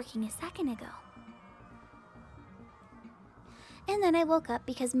just working a second ago. And then I woke up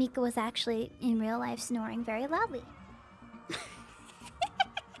because Mika was actually, in real life, snoring very loudly.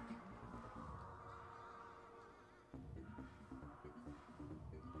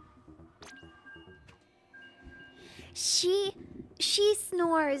 She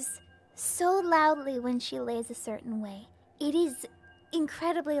snores so loudly when she lays a certain way. It is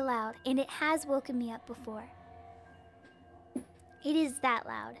incredibly loud, and it has woken me up before. It is that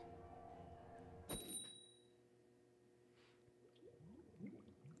loud.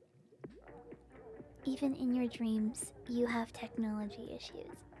 Even in your dreams, you have technology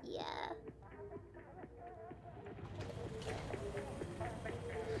issues. Yeah.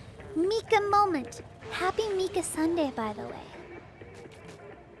 Mika moment. Happy Mika Sunday, by the way.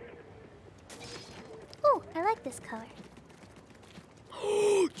 Oh, I like this color.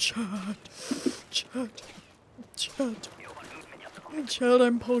 Oh, Chad,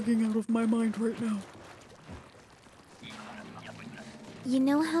 I'm pogging out of my mind right now. You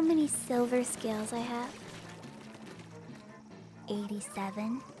know how many silver scales I have?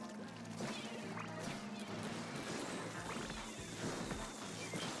 87.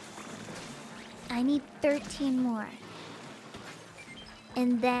 I need 13 more.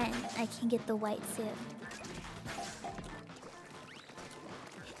 And then I can get the white suit.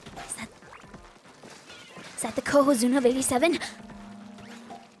 Is that the Kohozuna of 87?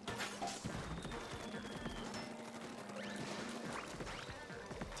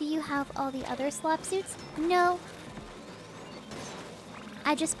 Do you have all the other slop suits? No.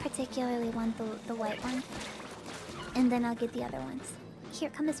 I just particularly want the white one. And then I'll get the other ones. Here,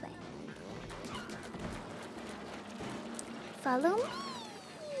 come this way. Follow me.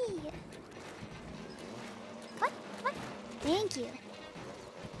 What? What? Thank you.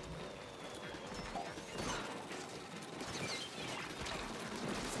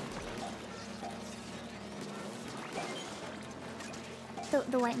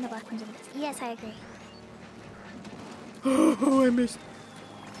 The white and the black ones are the best. Yes, I agree. Oh, I missed.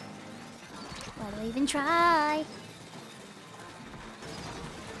 Why do I even try?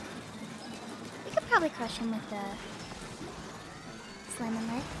 We could probably crush him with the Salmon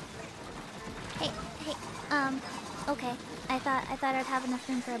Run. Hey, okay. I thought I'd have enough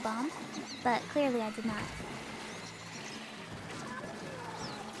room for a bomb, but clearly I did not.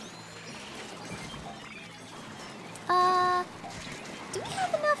 Do we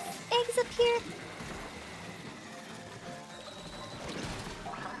have enough eggs up here?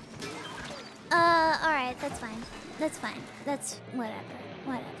 Alright, that's fine. That's fine. That's whatever.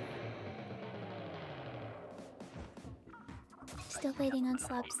 Still waiting on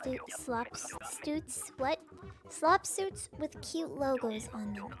slop suits. What? Slop suits with cute logos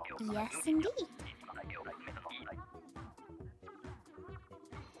on them. Yes, indeed.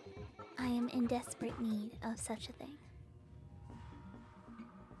 I am in desperate need of such a thing.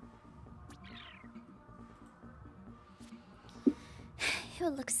 It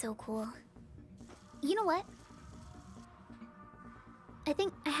would look so cool. You know what? I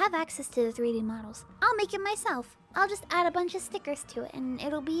think I have access to the 3D models. I'll make it myself. I'll just add a bunch of stickers to it, and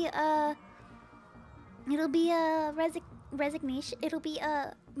it'll be a resignation. It'll be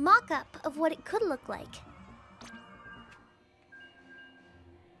a mock-up of what it could look like.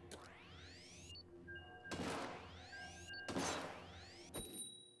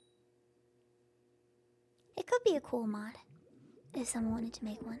 It could be a cool mod if someone wanted to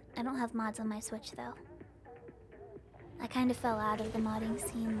make one. I don't have mods on my Switch though. I kind of fell out of the modding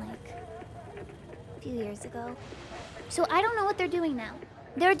scene like a few years ago. So I don't know what they're doing now.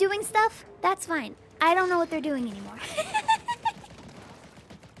 They're doing stuff, that's fine. I don't know what they're doing anymore.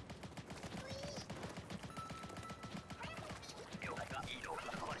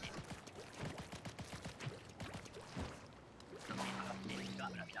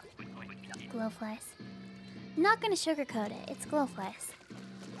 Glowflies. Not gonna sugarcoat it. It's glowflies.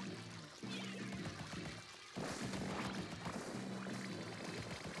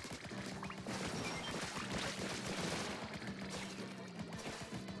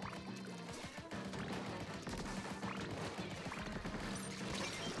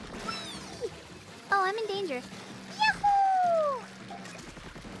 Oh, I'm in danger. Yahoo!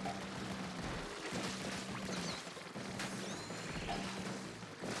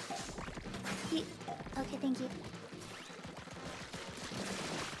 Okay, thank you.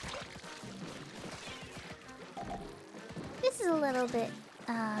 This is a little bit,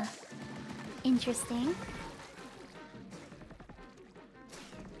 interesting.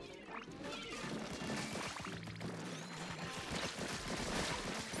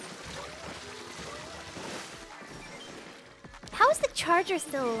 How is the charger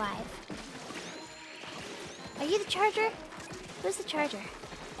still alive? Are you the charger? Who's the charger?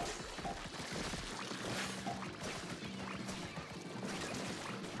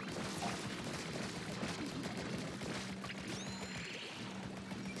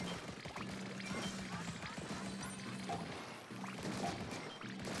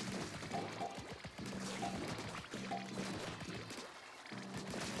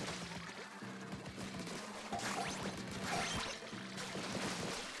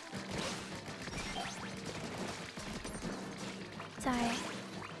 Sorry,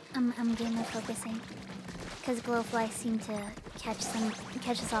 I'm gamer focusing, because glowflies seem to catch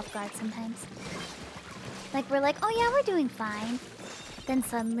us off guard sometimes. Like we're like, oh yeah, we're doing fine. Then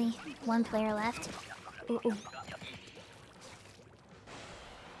suddenly, one player left. Ooh.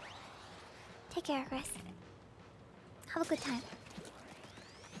 Take care, Chris. Have a good time.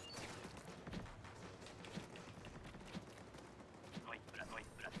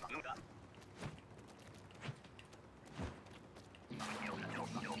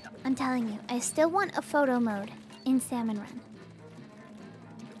 I'm telling you, I still want a photo mode in Salmon Run.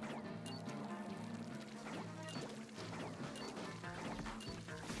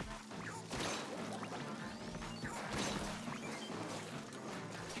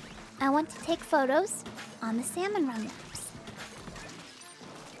 I want to take photos on the Salmon Run maps.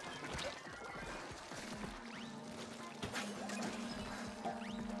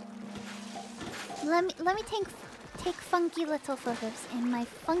 Let me take funky little photos in my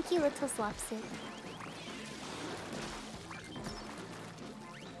funky little slop suit.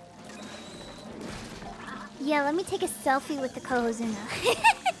 Yeah, let me take a selfie with the Kohozuna.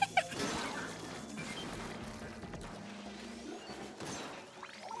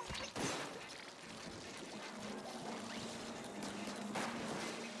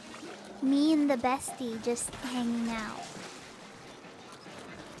 Me and the bestie just hanging out.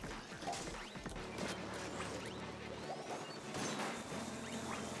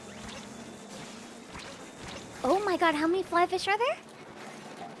 Oh my god, how many flyfish are there?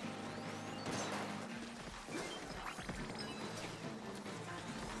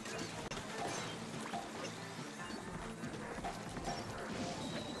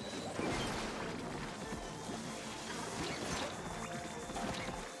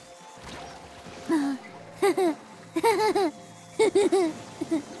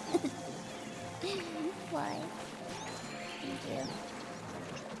 Why? Thank you.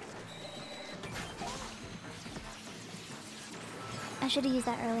 I should have used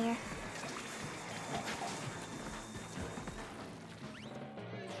that earlier.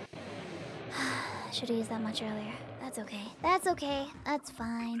 I should have used that much earlier. That's okay. That's okay. That's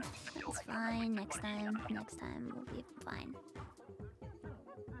fine. That's fine. Next time we'll be fine.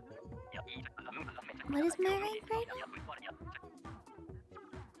 What is my rank right now?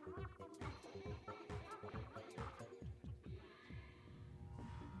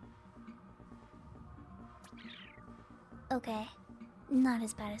 Okay. Not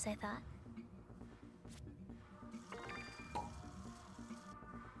as bad as I thought.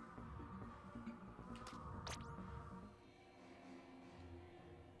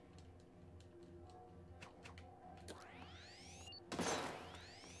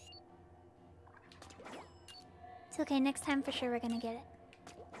 It's okay, next time for sure we're gonna get it.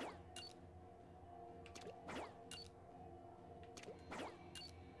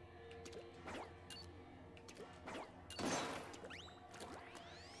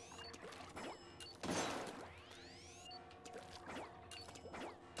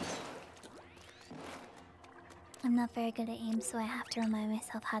 I'm not very good at aim, so I have to remind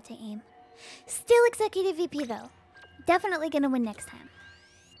myself how to aim. Still executive VP though. Definitely gonna win next time.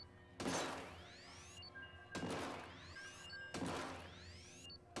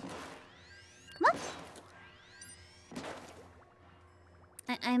 Come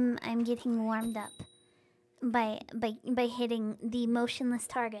on. I'm getting warmed up by hitting the motionless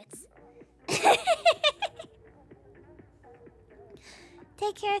targets.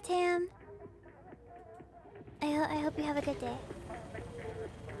 Take care, Tam. I hope you have a good day.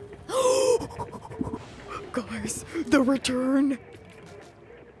 Guys, the return.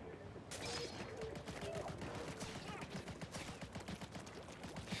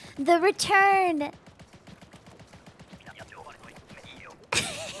 The return.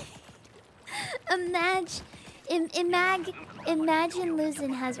 Imagine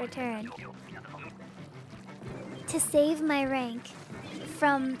Luzin has returned to save my rank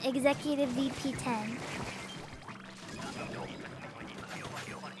from Executive VP 10.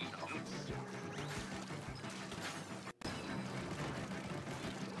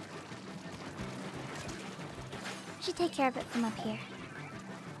 Should take care of it from up here.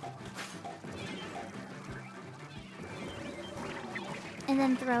 And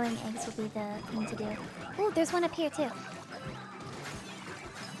then throwing eggs will be the thing to do. Oh, there's one up here too.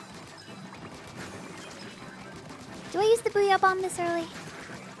 Do I use the Booyah Bomb this early?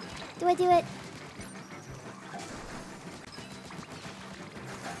 Do I do it?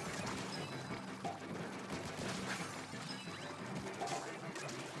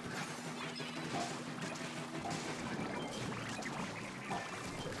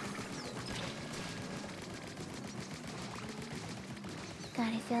 God,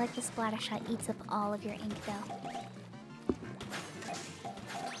 I feel like the splatter shot eats up all of your ink though.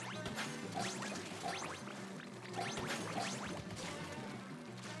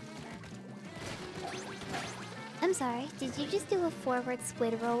 I'm sorry, did you just do a forward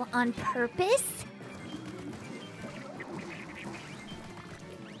squid roll on purpose?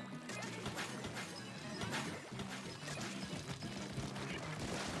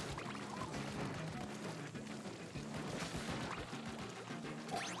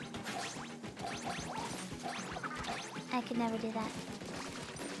 I could never do that.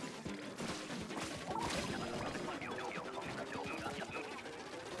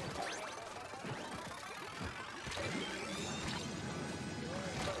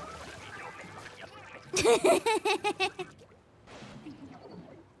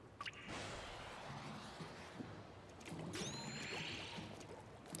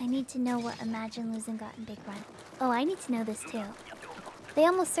 I need to know what Imagine Losing got in Big Run. Oh, I need to know this too. They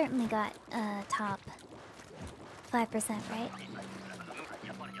almost certainly got top 5%, right?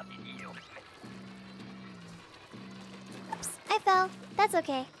 Oops, I fell. That's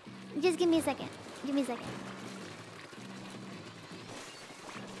okay. Just give me a second. Give me a second.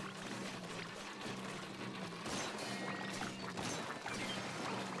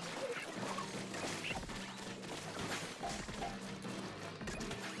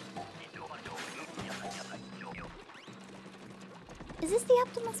 Is this the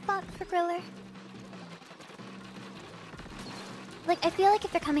optimal spot for Griller? Like, I feel like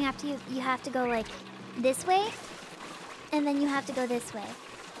if they're coming after you, you have to go, like, this way. And then you have to go this way.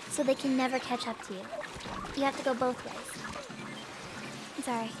 So they can never catch up to you. You have to go both ways. I'm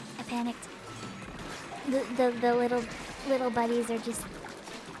sorry, I panicked. The little buddies are just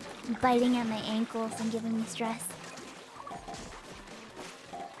biting at my ankles and giving me stress.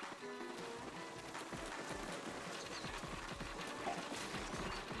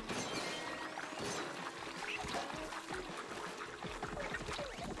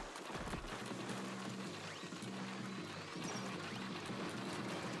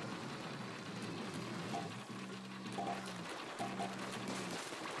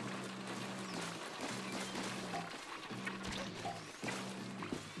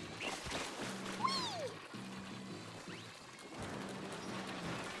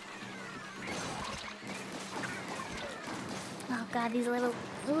 Oh god, these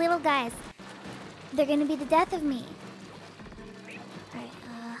little guys. They're gonna be the death of me.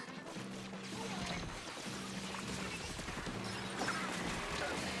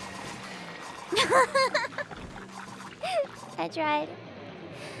 Alright,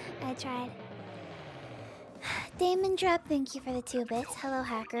 I tried. Damon Drep, thank you for the 2 bits. Hello,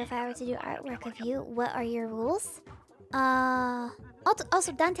 Hacker. If I were to do artwork of you, what are your rules?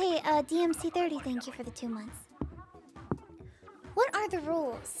 Also Dante, DMC30, thank you for the 2 months. What are the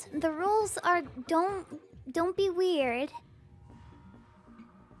rules? The rules are don't be weird.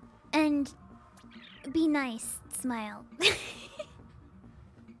 And be nice. Smile.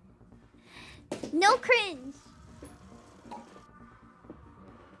 No cringe.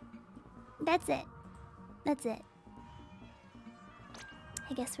 That's it. That's it.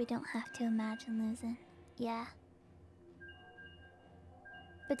 I guess we don't have to imagine losing. Yeah.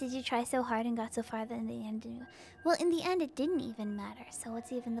 But did you try so hard and got so far that in the end? Well, in the end, it didn't even matter. So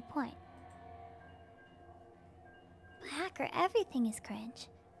what's even the point? Hacker, everything is cringe.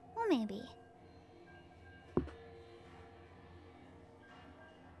 Well, maybe.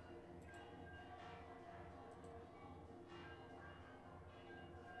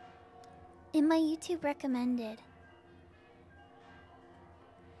 In my YouTube recommended,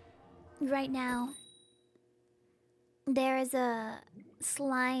 right now, there is a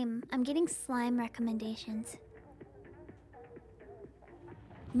slime. I'm getting slime recommendations.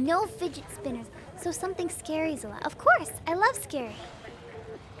 No fidget spinners. So something scary is allowed. Of course, I love scary.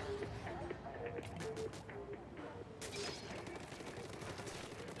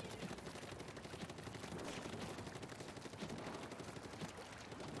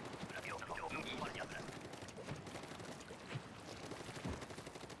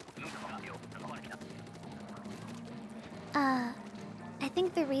 I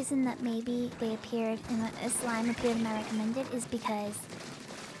think the reason that maybe they appeared in a slime appeared in my recommended is because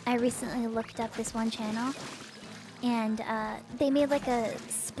I recently looked up this one channel and they made like a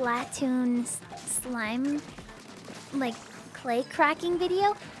Splatoon slime like clay cracking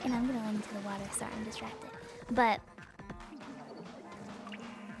video, and I'm gonna land into the water. Sorry, I'm distracted. But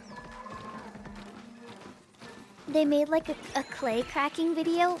they made like a clay cracking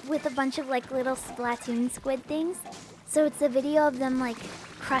video with a bunch of like little Splatoon squid things. So it's a video of them like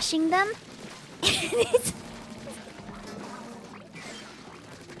crushing them. it's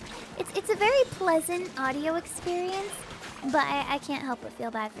a very pleasant audio experience, but I can't help but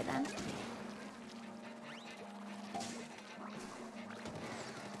feel bad for them.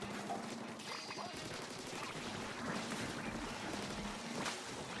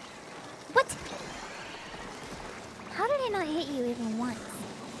 What? How did I not hit you even once?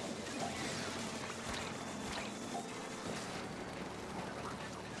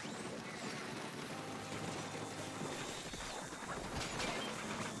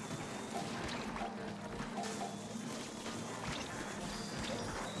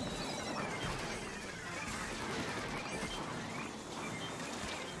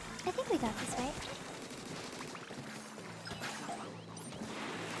 I think we got this, right?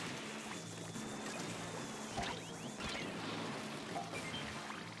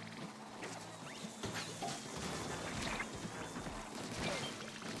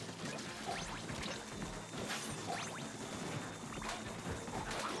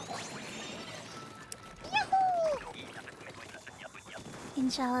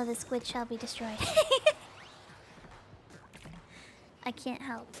 Inshallah, the squid shall be destroyed. I can't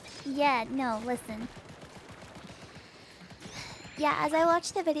help. Yeah, no, listen. Yeah, as I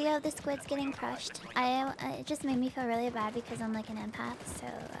watched the video of the squids getting crushed, it just made me feel really bad because I'm like an empath, so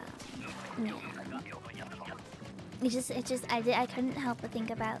yeah. I couldn't help but think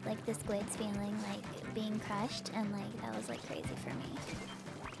about like the squids feeling like being crushed, and like that was like crazy for me.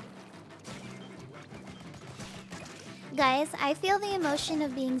 Guys, I feel the emotion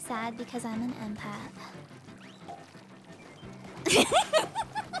of being sad because I'm an empath.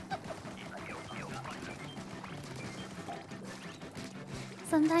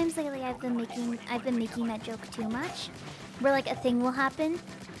 Sometimes lately I've been making that joke too much, where like a thing will happen,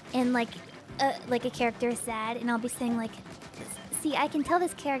 and like a character is sad, and I'll be saying like, "See, I can tell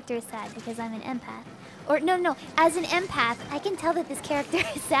this character is sad because I'm an empath," or no, as an empath, I can tell that this character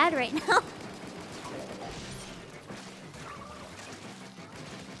is sad right now.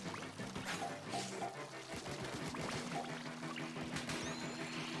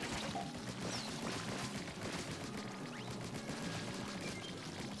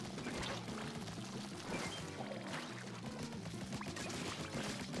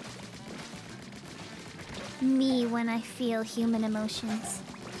 Me when I feel human emotions.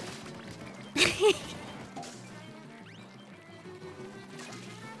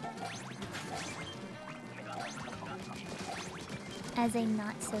 As a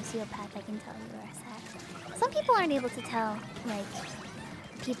not sociopath, I can tell you are sad. Some people aren't able to tell, like,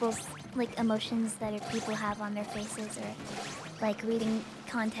 people's, like, emotions that people have on their faces, or, like, reading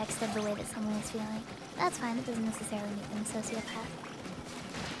context of the way that someone is feeling. That's fine, it doesn't necessarily make them a sociopath.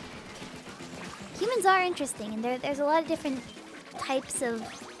 Humans are interesting, and there's a lot of different types of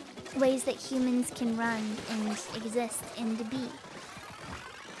ways that humans can run and exist and to be.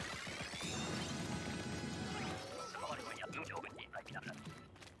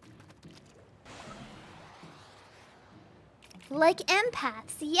 Like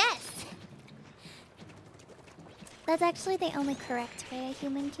empaths, yes! That's actually the only correct way a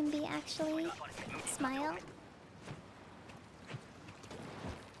human can be, actually. Smile.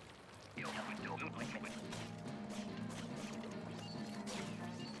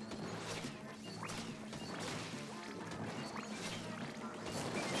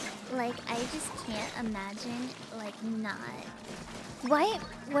 Like, I just can't imagine, like, not... Why?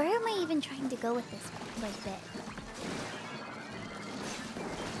 Where am I even trying to go with this, like, bit?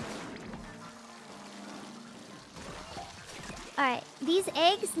 Alright, these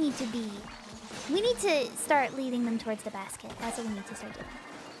eggs need to be... We need to start leading them towards the basket. That's what we need to start doing.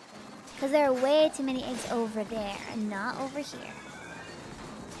 Because there are way too many eggs over there and not over here.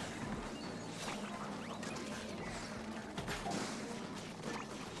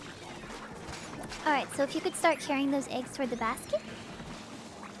 Alright, so if you could start carrying those eggs toward the basket.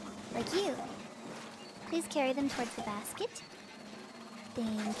 Like you. Please carry them towards the basket.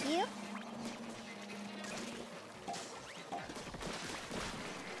 Thank you.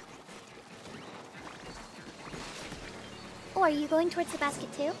 Oh, are you going towards the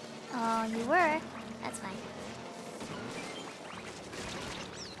basket too? Oh, you were. That's fine.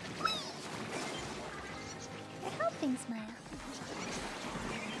 You're helping, Smile.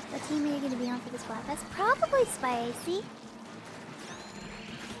 What team are you going to be on for this block? That's probably Spicy.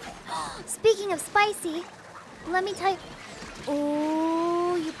 Speaking of spicy, let me tell you...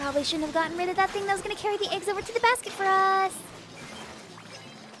 Oh, you probably shouldn't have gotten rid of that thing that was going to carry the eggs over to the basket for us.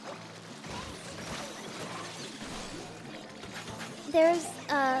 There's,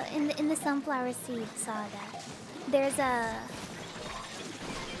 in the sunflower seed saga, there's a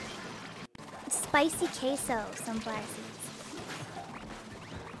spicy queso sunflower seeds.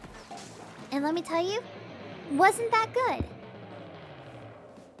 And let me tell you, wasn't that good.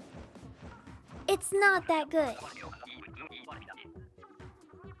 It's not that good.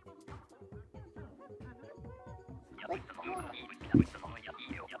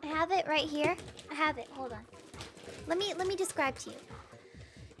 I have it right here. I have it. Hold on. Let me describe to you.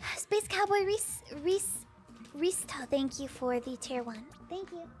 Space Cowboy Reese, thank you for the tier 1.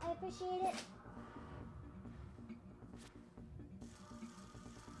 Thank you. I appreciate it.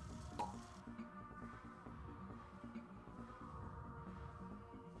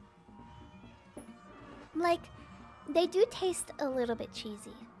 Like, they do taste a little bit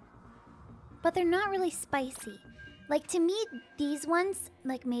cheesy, but they're not really spicy. Like, to me, these ones,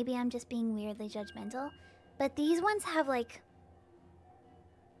 like, maybe I'm just being weirdly judgmental, but these ones have, like,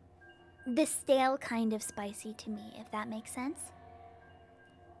 the stale kind of spicy to me, if that makes sense.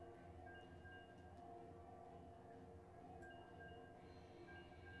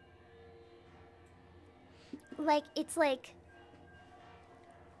 Like, it's like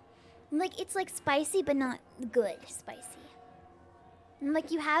it's like spicy, but not good spicy. And like,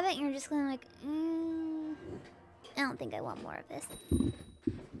 you have it and you're just kind of like, I don't think I want more of this.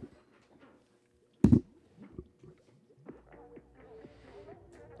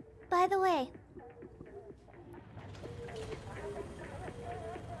 By the way,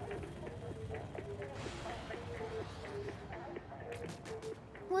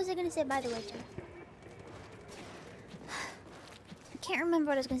 what was I gonna say by the way to? I can't remember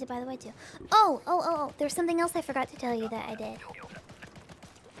what I was gonna say by the way to. Oh, there's something else I forgot to tell you that I did.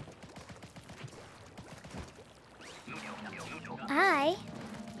 I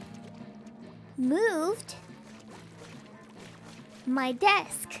moved my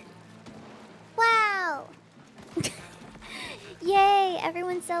desk. Wow! Yay!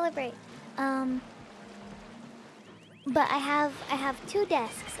 Everyone celebrate. But I have two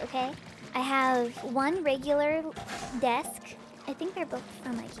desks, okay? I have one regular desk. I think they're both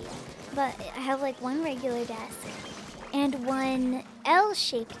from IKEA. But I have like one regular desk and one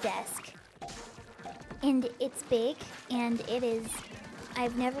L-shaped desk. And it's big and it is...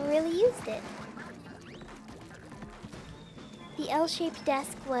 I've never really used it. The L-shaped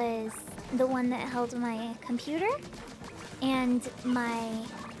desk was the one that held my computer, and my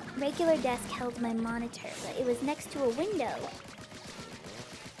regular desk held my monitor, but it was next to a window,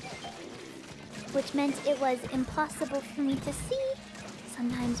 which meant it was impossible for me to see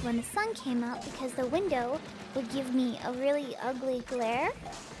sometimes when the sun came out because the window would give me a really ugly glare.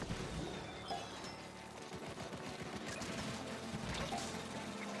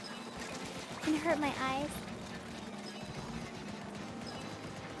 And hurt my eyes.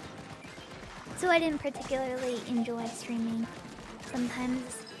 So I didn't particularly enjoy streaming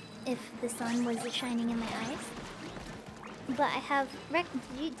sometimes if the sun was shining in my eyes. But I have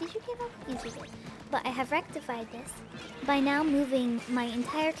did you give up? Yes, you did. But I have rectified this by now moving my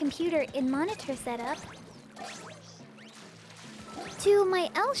entire computer and monitor setup to my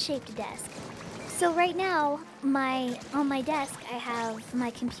L-shaped desk. So right now, on my desk, I have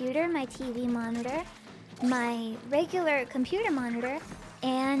my computer, my TV monitor, my regular computer monitor,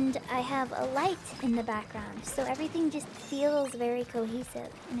 and I have a light in the background. So everything just feels very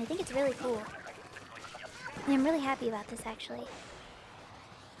cohesive, and I think it's really cool. And I'm really happy about this, actually.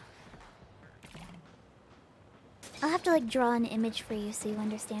 I'll have to like draw an image for you so you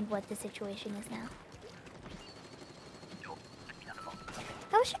understand what the situation is now.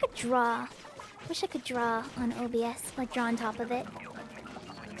 I wish I could draw. Wish I could draw on OBS, like draw on top of it.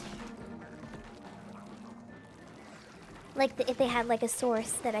 Like if they had like a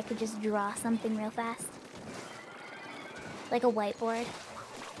source that I could just draw something real fast. Like a whiteboard.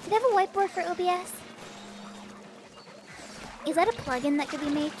 Do they have a whiteboard for OBS? Is that a plugin that could be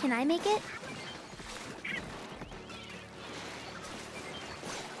made? Can I make it?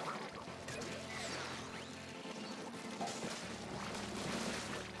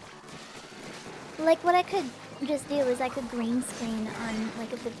 Like what I could just do is I could green screen on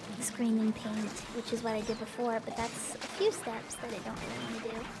like a big screen in Paint, which is what I did before, but that's a few steps that I don't really want to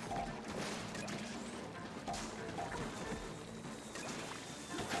do.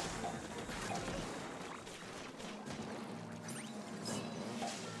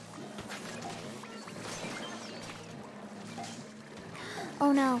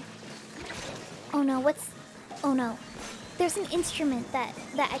 Oh no. Oh no, what's... Oh no. There's an instrument that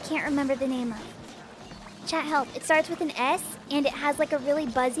I can't remember the name of. Chat help. It starts with an S and it has like a really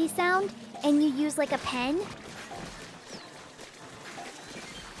buzzy sound and you use like a pen.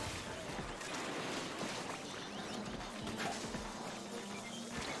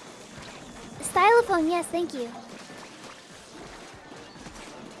 Stylophone, yes, thank you.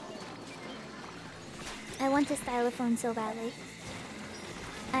 I want a stylophone so badly.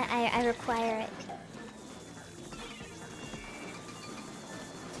 I require it.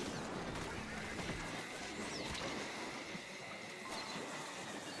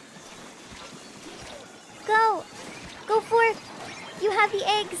 Go! Go forth! You have the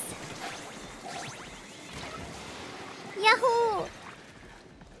eggs! Yahoo!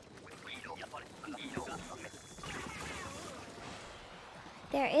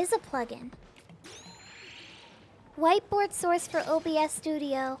 There is a plugin. Whiteboard source for OBS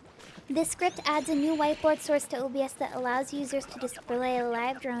Studio. This script adds a new whiteboard source to OBS that allows users to display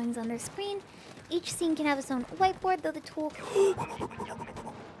live drawings on their screen. Each scene can have its own whiteboard, though the tool...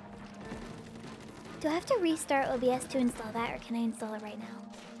 Do I have to restart OBS to install that, or can I install it right now?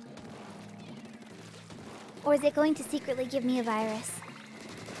 Or is it going to secretly give me a virus?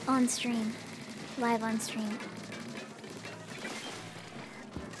 On stream. Live on stream.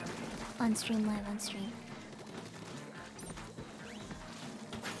 On stream, live on stream.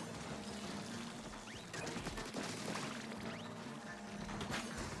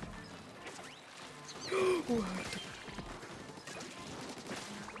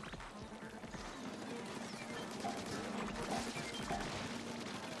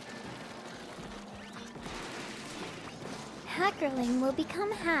 Hackerling will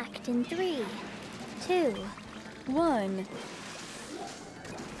become hacked in 3, 2, 1.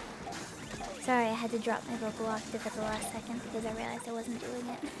 Sorry, I had to drop my vocal octave at the last second because I realized I wasn't doing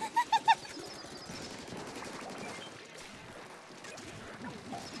it.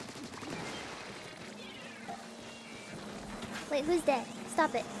 Wait, who's dead?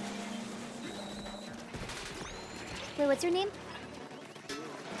 Stop it. Wait, what's your name?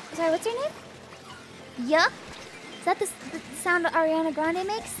 Sorry, what's your name? Yeah? Is that the sound Ariana Grande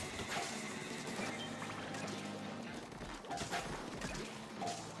makes?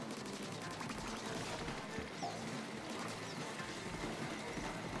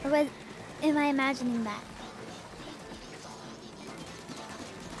 Or am I imagining that?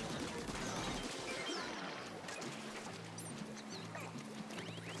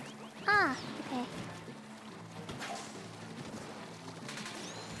 Ah, okay.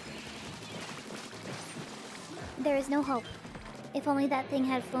 There is no hope. If only that thing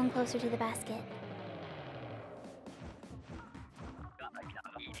had flown closer to the basket.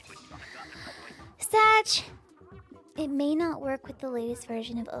 Satch! It may not work with the latest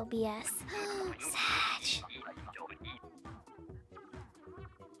version of OBS. Satch!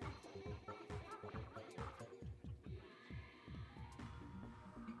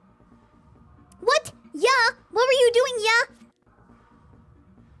 What? Yeah! What were you doing, yeah?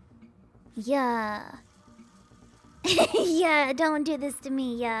 Yeah. Yeah, don't do this to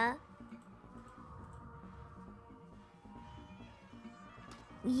me, yeah.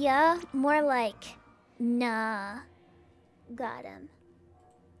 Yeah, more like, nah. Got him.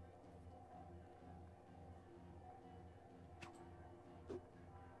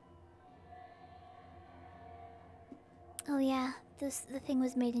 Oh yeah, the thing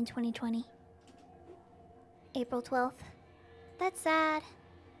was made in 2020. April 12th. That's sad.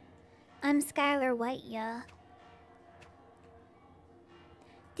 I'm Skylar White, yeah.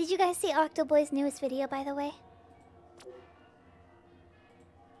 Did you guys see Octoboy's newest video, by the way?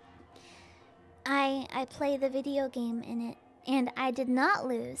 I play the video game in it, and I did not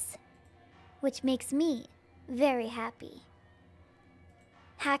lose, which makes me very happy.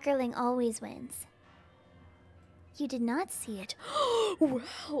 Hackerling always wins. You did not see it.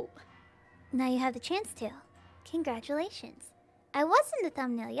 Wow. Now you have the chance to. Congratulations. I was in the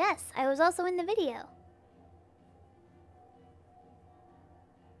thumbnail, yes. I was also in the video.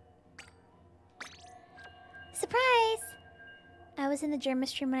 Surprise! I was in the German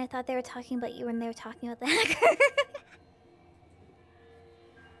stream when I thought they were talking about you when they were talking about the hacker.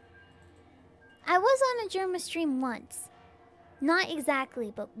 I was on a German stream once. Not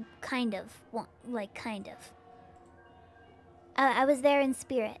exactly, but kind of. Like, kind of. I was there in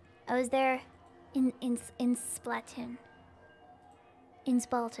spirit. I was there in Splatoon. In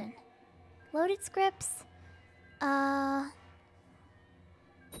Spalton. Loaded scripts. Have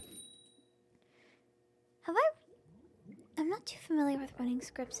I... I'm not too familiar with running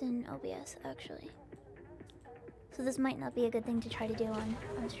scripts in OBS, actually. So this might not be a good thing to try to do on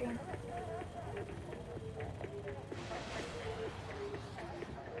stream.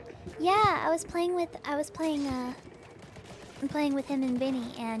 Yeah, I'm playing with him and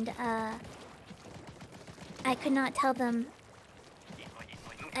Vinny, and I could not tell them.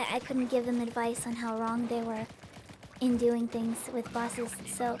 I couldn't give them advice on how wrong they were in doing things with bosses.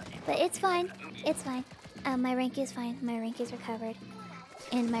 So, but it's fine. It's fine. My rank is fine. My rank is recovered,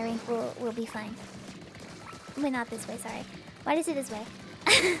 and my rank will be fine. Wait, not this way. Sorry. Why did I say this way?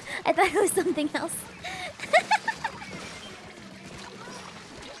 I thought it was something else.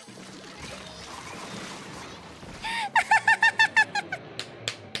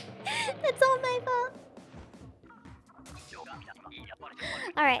 That's all my fault.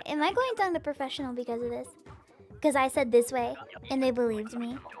 Alright, am I going down to professional because of this? Because I said this way, and they believed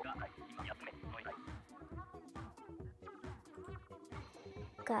me.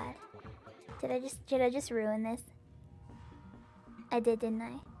 God. Did I just ruin this? I did, didn't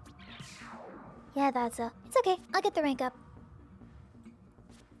I? Yeah, I thought so. It's okay, I'll get the rank up.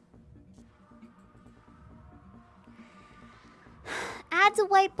 Add to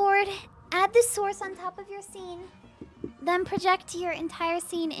whiteboard. Add the source on top of your scene. Then project to your entire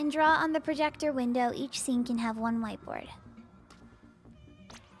scene and draw on the projector window. Each scene can have one whiteboard.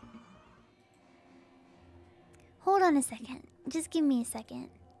 Hold on a second. Just give me a second.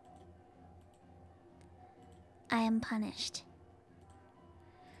 I am punished.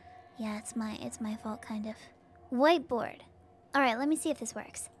 Yeah, it's my fault, kind of. Whiteboard. Alright, let me see if this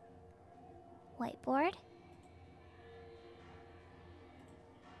works. Whiteboard.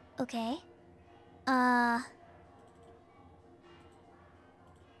 Okay.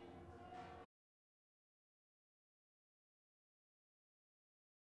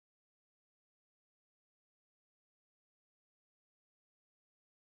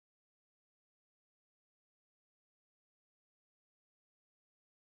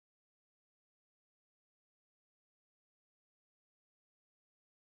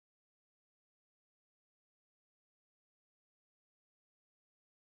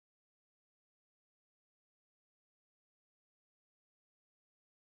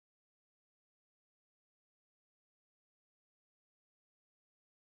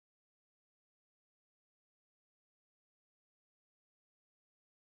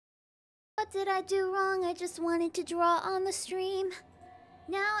 What did I do wrong? I just wanted to draw on the stream.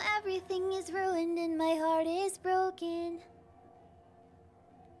 Now everything is ruined and my heart is broken.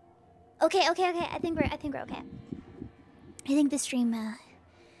 Okay. I think we're okay. I think the stream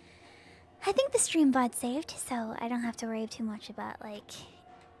VOD saved, so I don't have to worry too much about like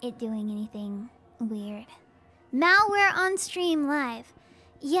it doing anything weird. Malware on stream live.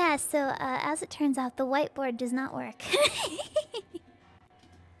 Yeah, so as it turns out, the whiteboard does not work.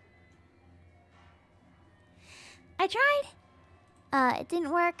 I tried. It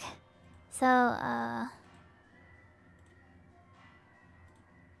didn't work. So,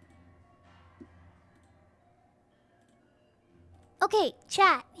 okay,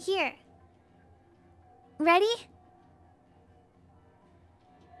 chat, here. Ready?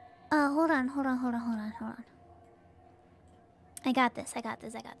 Hold on. I got this.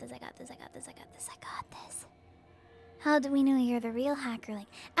 How do we know you're the real hackerling?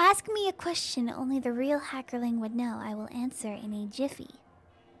 Ask me a question only the real hackerling would know. I will answer in a jiffy.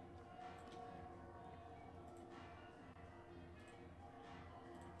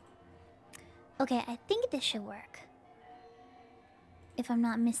 Okay, I think this should work. If I'm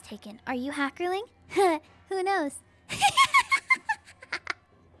not mistaken. Are you hackerling? Who knows?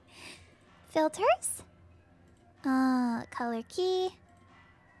 Filters? Color key.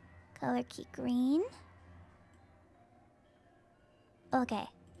 Color key green. Okay.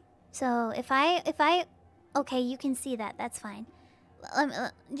 So if I okay, you can see that. That's fine.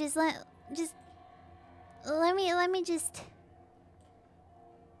 Just let me just.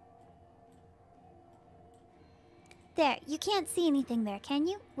 There, you can't see anything there, can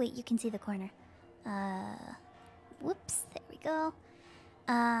you? Wait, you can see the corner. Whoops, there we go.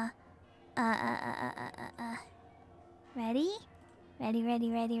 Ready?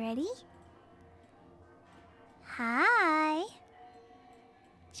 Ready? Hi.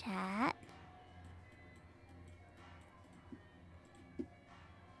 Chat.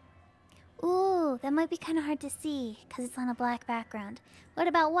 Ooh, that might be kind of hard to see because it's on a black background. What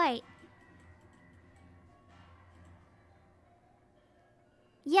about white?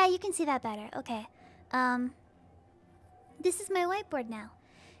 Yeah, you can see that better. Okay. This is my whiteboard now.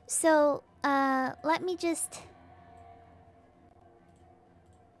 So, let me just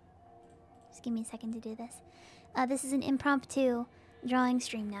give me a second to do this. This is an impromptu drawing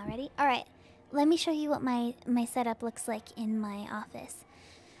stream now. Ready? All right. Let me show you what my setup looks like in my office.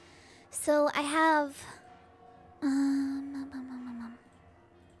 So I have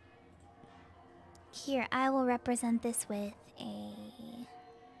here. I will represent this with a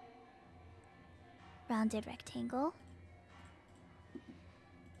rounded rectangle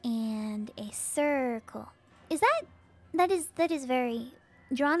and a circle. That is very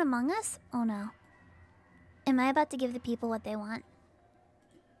drawn among us? Oh no. Am I about to give the people what they want?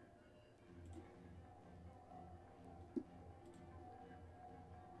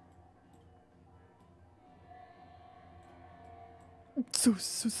 So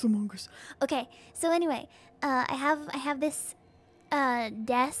Among Us. Okay, so anyway, I have this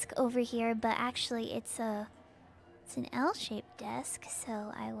desk over here, but actually it's an L-shaped desk,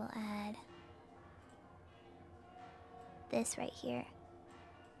 so I will add this right here.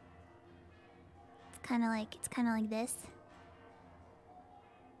 It's kind of like this.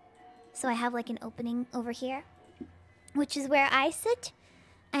 So I have like an opening over here, which is where I sit.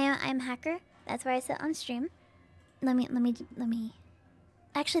 I'm hacker. That's where I sit on stream. Let me.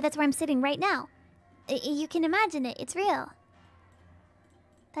 Actually, that's where I'm sitting right now. You can imagine it. It's real.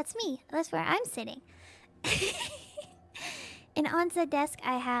 That's me. That's where I'm sitting. And on the desk,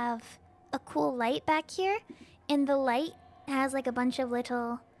 I have a cool light back here, and the light has like a bunch of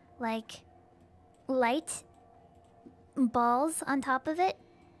little like light balls on top of it.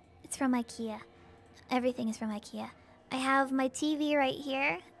 It's from IKEA. Everything is from IKEA. I have my TV right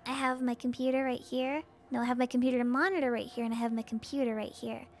here. I have my computer right here. No, I have my computer monitor right here, and I have my computer right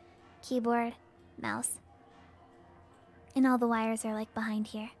here. Keyboard, mouse. And all the wires are like behind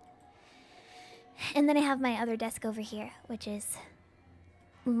here. And then I have my other desk over here, which is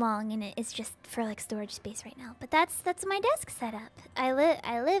long, and it's just for like storage space right now. But that's my desk setup. I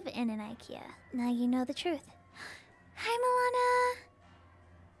live in an IKEA. Now you know the truth. Hi,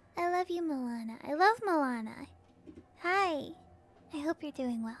 Milana. I love you, Milana. I love Milana. Hi. I hope you're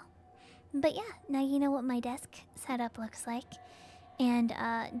doing well. But yeah, now you know what my desk setup looks like. And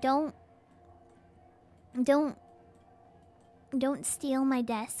don't steal my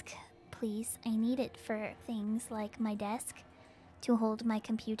desk, please. I need it for things like my desk to hold my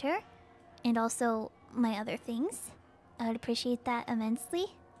computer and also my other things. I would appreciate that immensely.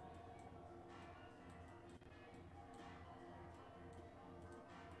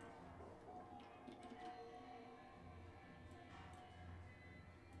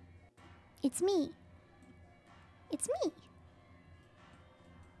 It's me. It's me.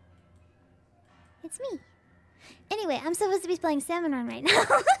 It's me. Anyway, I'm supposed to be playing Salmon Run right now.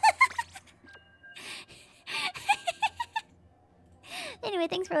 Anyway,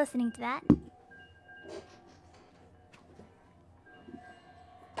 thanks for listening to that.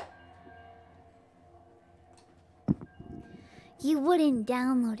 You wouldn't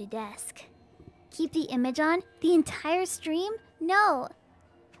download a desk. Keep the image on the entire stream? No.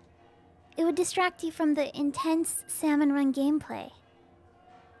 It would distract you from the intense Salmon Run gameplay.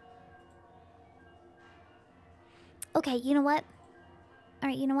 Okay, you know what?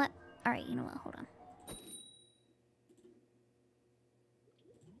 Alright, you know what? Alright, you know what? Hold on.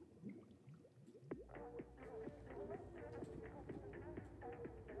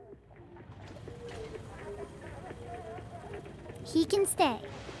 He can stay.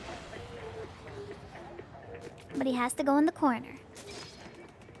 But he has to go in the corner.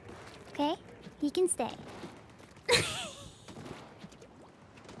 Okay? He can stay.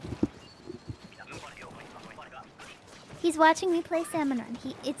 He's watching me play Salmon Run.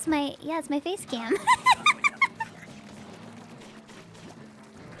 It's my face cam.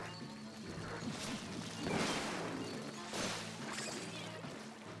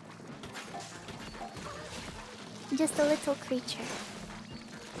 Just a little creature.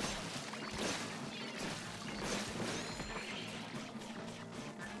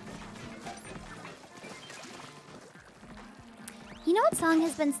 know what song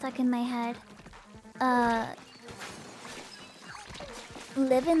has been stuck in my head?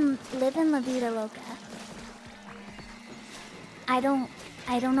 Livin' La Vida Loca. I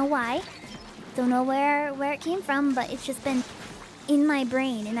don't know why. Don't know where it came from, but it's just been in my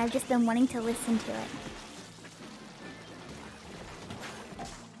brain and I've just been wanting to listen to it.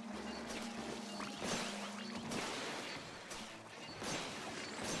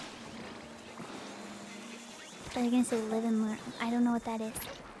 But you're gonna say live and learn. I don't know what that is.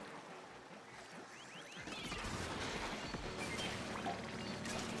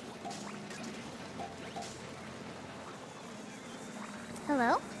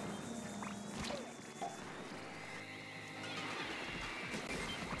 Hello?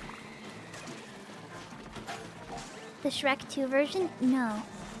 The Shrek 2 version? No.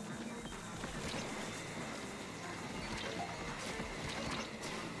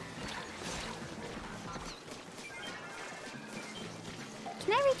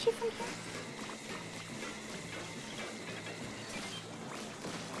 Can I reach you from here?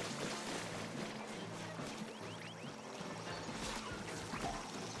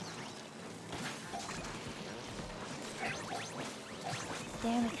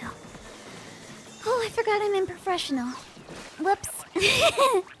 There we go. Oh, I forgot I'm in professional. Whoops.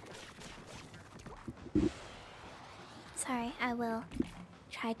 Sorry, I will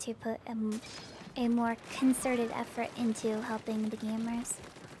try to put a more concerted effort into helping the gamers.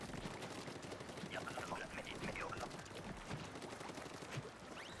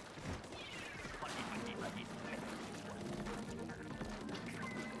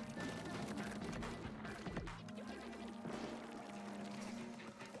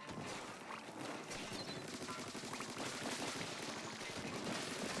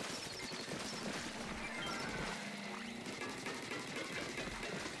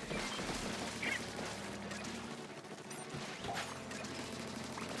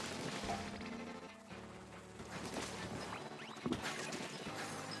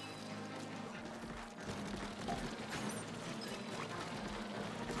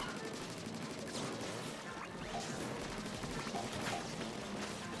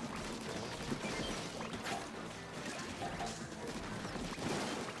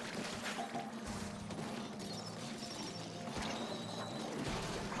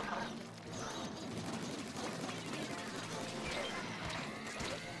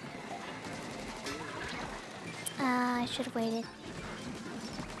 I should have waited.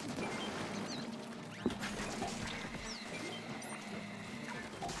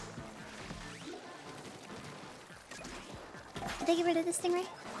 Did they get rid of this stingray?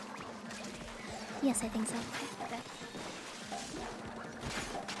 Yes, I think so. Okay, good.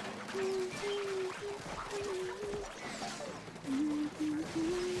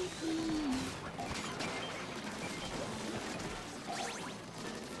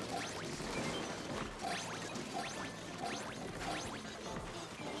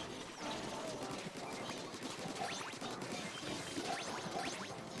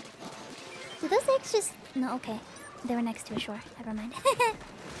 Did those eggs just... No, okay. They were next to a shore. Never mind.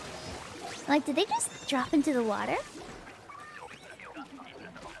 Like, did they just drop into the water?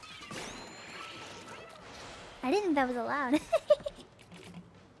 I didn't think that was allowed.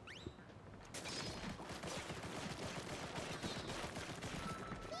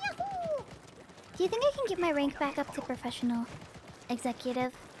 Yahoo! Do you think I can get my rank back up to professional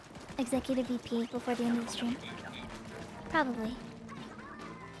executive VP before the end of the stream? Probably.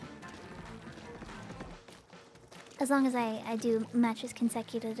 As long as I do matches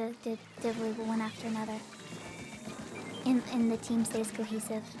consecutively one after another. And the team stays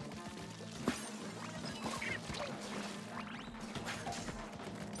cohesive.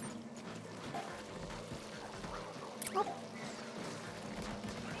 Oh.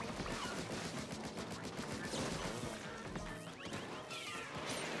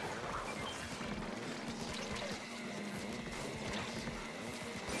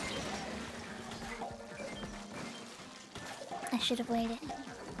 I should have waited.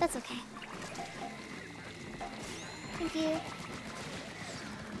 That's okay. Thank you.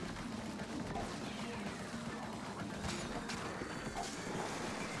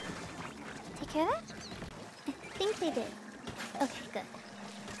 Take care of that? I think they did. Okay, good.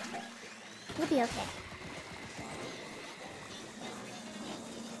 We'll be okay.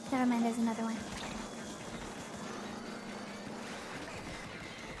 Never mind, there's another one.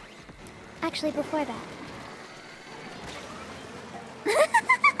 Actually, before that.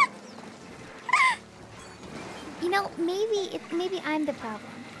 You know, maybe I'm the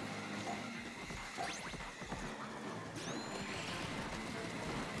problem.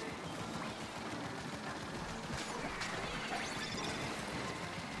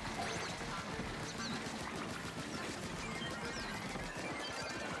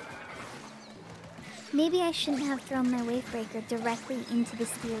 Maybe I shouldn't have thrown my wave breaker directly into the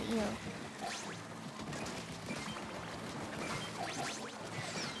steel eel.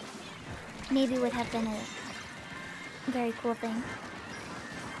 Maybe would have been a very cool thing.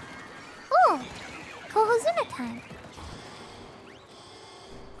 Oh! Kohozuna time!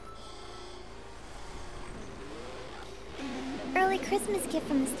 Early Christmas gift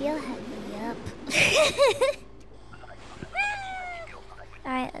from the steelhead. Yup.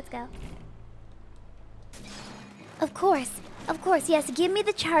 Alright, let's go. Of course, yes, give me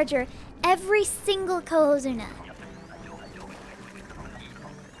the charger. Every single Kohozuna.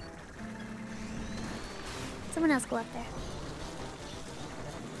 Someone else go up there.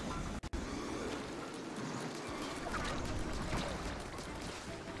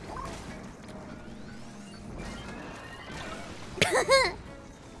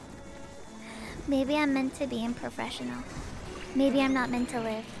 Maybe I'm meant to be unprofessional. Maybe I'm not meant to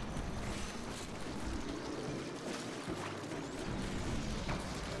live.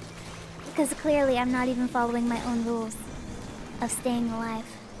 Because clearly I'm not even following my own rules of staying alive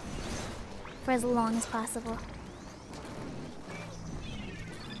for as long as possible.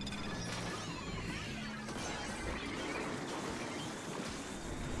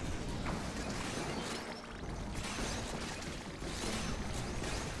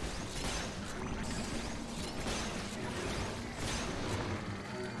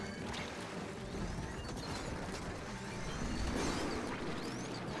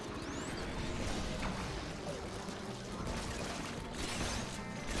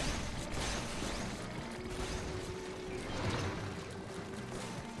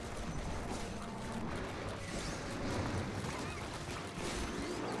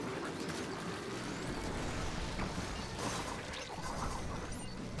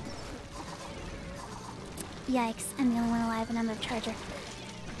 Yikes, I'm the only one alive and I'm a charger.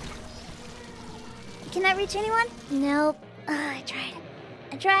 Can I reach anyone? Nope. Ugh, I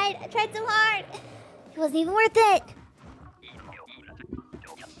tried so hard. It wasn't even worth it.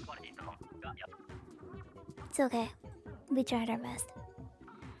 It's okay. We tried our best.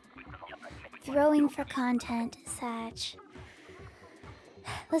 Throwing for content, Satch.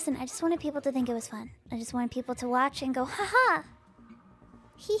 Listen, I just wanted people to think it was fun. I just wanted people to watch and go, haha!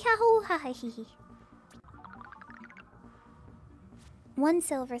 Hee-ha-hoo, ha-ha-hee-hee. 1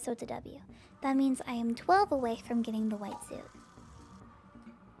 silver, so it's a W. That means I am 12 away from getting the white suit.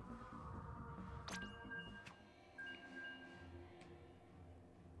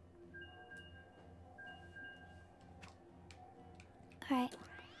 Alright.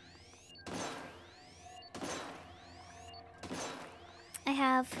 I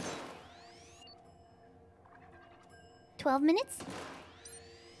have 12 minutes?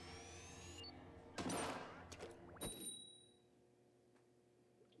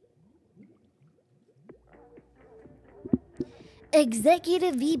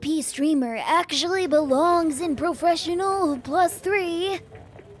 Executive VP streamer actually belongs in professional +3.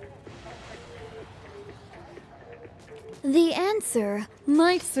 The answer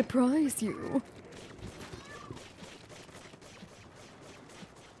might surprise you.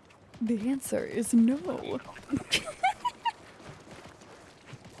 The answer is no.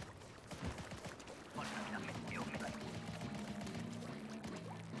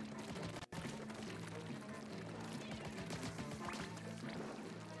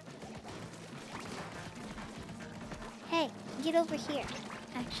 Hey, get over here,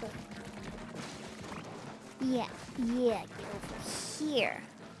 actually. Yeah, get over here.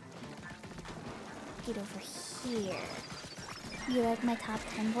 Get over here. You like my top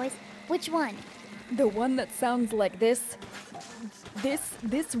 10 voice? Which one? The one that sounds like this.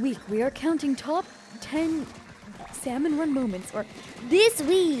 This week we are counting top 10 Salmon Run moments. Or This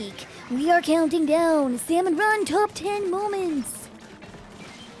week, we are counting down Salmon Run top 10 moments.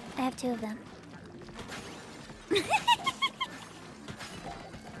 I have 2 of them.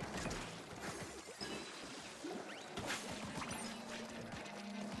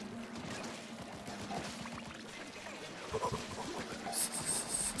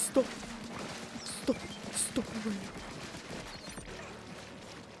 Stop running.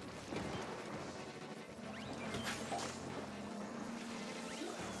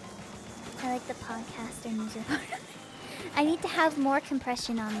 I like the podcaster music. I need to have more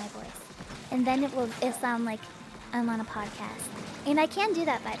compression on my voice, and then it'll sound like I'm on a podcast. And I can do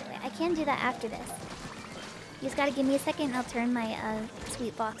that, by the way. I can do that after this. You just gotta give me a second, and I'll turn my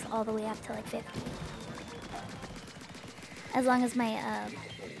sweet box all the way up to like 50. As long as my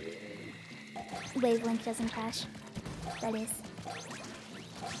wavelength doesn't crash. That is.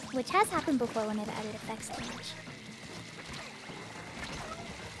 Which has happened before when I've added effects too much.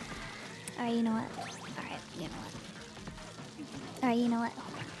 Alright, you know what? You know what? Alright, you know what?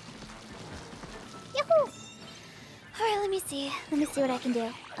 Yahoo! Alright, let me see. Let me see what I can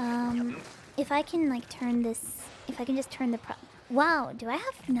do. If I can, like, turn this... If I can just turn the Wow, do I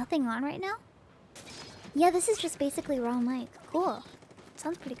have nothing on right now? Yeah, this is just basically raw mic. Cool.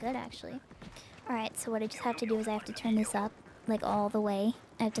 Sounds pretty good, actually. Alright, so what I just have to do is I have to turn this up, like, all the way.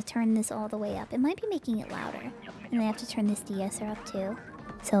 I have to turn this all the way up. It might be making it louder. And I have to turn this de-esser up, too.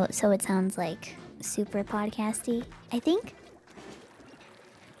 So it sounds, like, super podcasty, I think?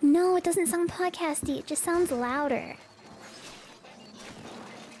 No, it doesn't sound podcasty. It just sounds louder.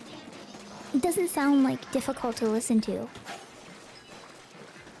 It doesn't sound, like, difficult to listen to.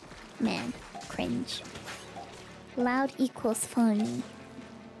 Man, cringe. Loud equals funny.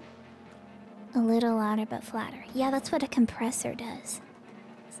 A little louder but flatter. Yeah, that's what a compressor does.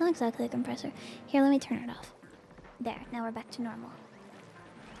 It's not exactly a compressor. Here, let me turn it off. There, now we're back to normal.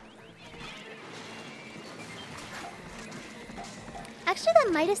 Actually,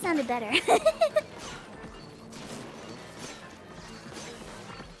 that might have sounded better.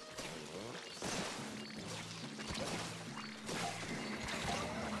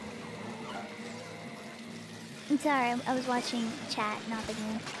 I'm sorry, I was watching chat, not the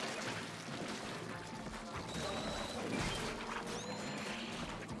game.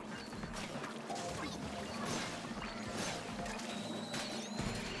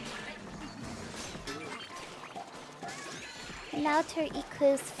 Louder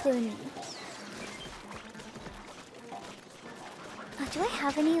equals funny. Do I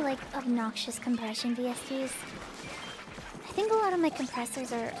have any, like, obnoxious compression VSTs? I think a lot of my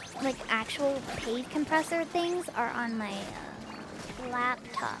compressors are, like, actual paid compressor things are on my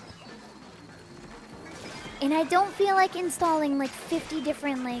laptop. And I don't feel like installing, like, 50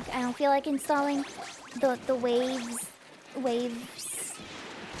 different, like, I don't feel like installing the waves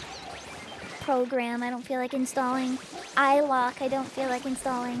program. I don't feel like installing iLock. I don't feel like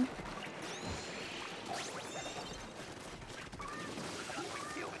installing.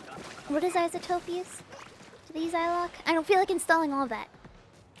 What does Isotope use? Do they use iLock? I don't feel like installing all of that.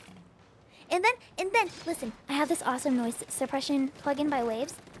 And then, listen, I have this awesome noise suppression plugin by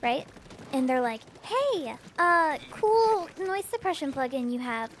Waves, right? And they're like, hey, cool noise suppression plugin you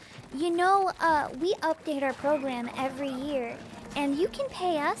have. You know, we update our program every year, and you can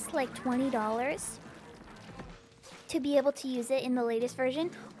pay us like $20 to be able to use it in the latest version,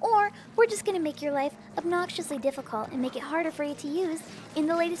 or we're just gonna make your life obnoxiously difficult and make it harder for you to use in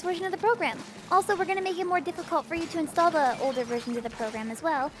the latest version of the program. Also, we're gonna make it more difficult for you to install the older versions of the program as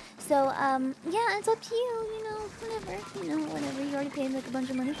well. So, yeah, it's up to you, you know, whatever. You already paid like a bunch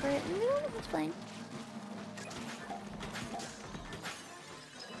of money for it, it's fine.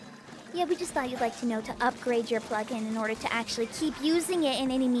 Yeah, we just thought you'd like to know to upgrade your plugin in order to actually keep using it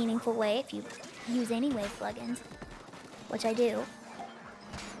in any meaningful way if you use any Wave plugins. Which I do.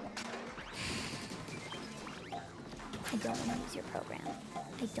 I don't want to use your program.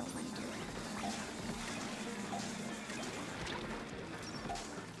 I don't want to do it.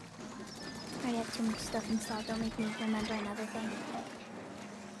 I already have too much stuff installed. Don't make me remember another thing.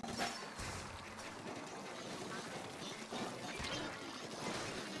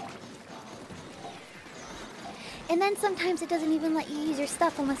 And then sometimes it doesn't even let you use your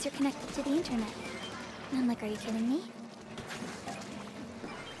stuff unless you're connected to the internet. And I'm like, are you kidding me?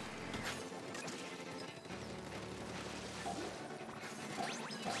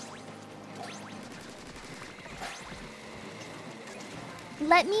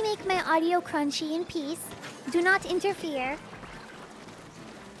 Let me make my audio crunchy in peace. Do not interfere.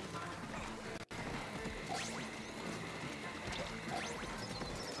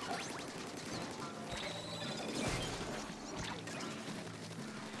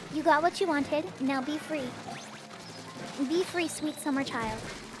 You got what you wanted. Now be free. Be free, sweet summer child.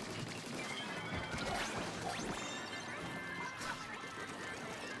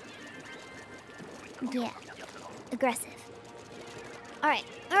 Yeah. Aggressive. Alright,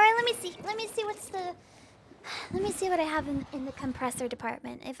 let me see what I have in the compressor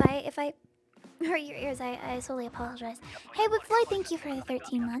department. If I hurt your ears, I solely apologize. Hey, but Floyd, thank you for the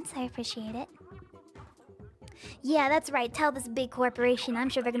 13 months. I appreciate it. Yeah, that's right. Tell this big corporation. I'm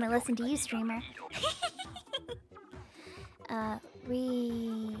sure they're gonna listen to you, streamer.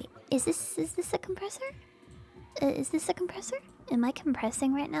 Is this a compressor? Is this a compressor? Am I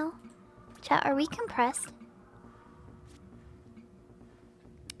compressing right now? Chat, are we compressed?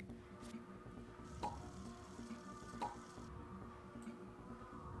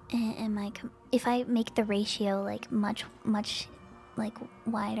 If I make the ratio like much like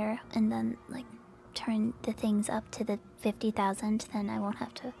wider and then like turn the things up to the 50,000, then I won't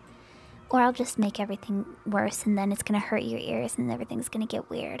have to Or I'll just make everything worse and then it's gonna hurt your ears and everything's gonna get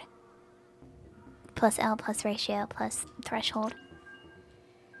weird. Plus L plus ratio plus threshold.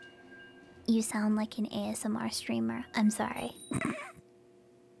 You sound like an ASMR streamer. I'm sorry.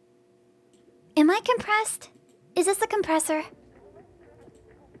 Am I compressed? Is this the compressor?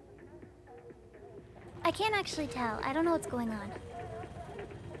 I can't actually tell. I don't know what's going on.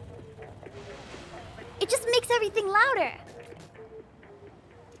 It just makes everything louder.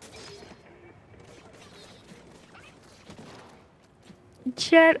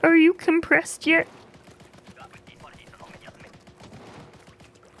 Chat, are you compressed yet?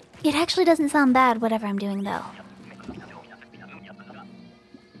 It actually doesn't sound bad, whatever I'm doing, though.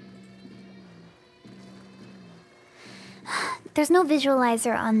 There's no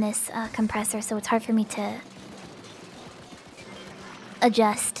visualizer on this compressor, so it's hard for me to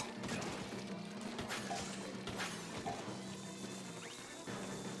adjust.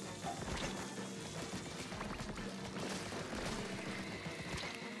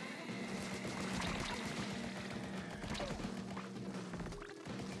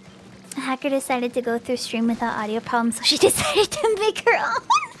 A hacker decided to go through stream without audio problems, so she decided to make her own.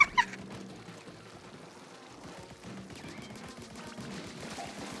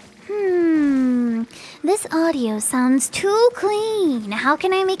 This audio sounds too clean. How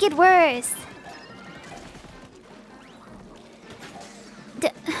can I make it worse?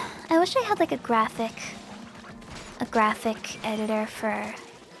 I wish I had like a graphic editor for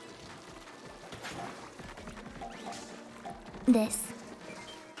this.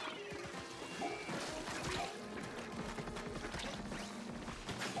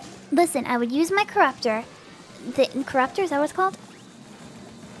 Listen, I would use my corruptor. The corruptor, is that what it's called?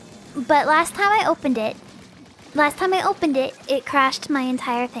 But last time I opened it, it crashed my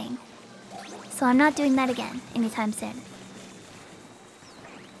entire thing. So I'm not doing that again anytime soon.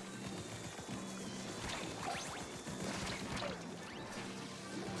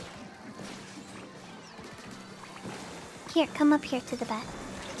 Here, come up here to the back.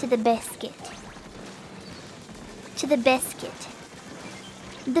 To the biscuit. To the biscuit.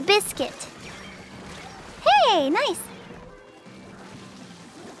 The biscuit. Hey, nice.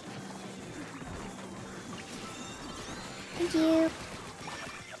 Thank you.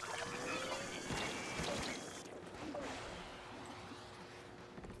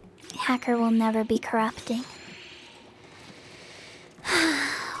 Hacker will never be corrupting.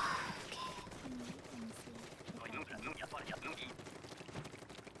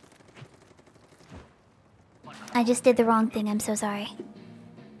 I just did the wrong thing, I'm so sorry.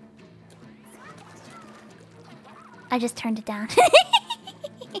 I just turned it down.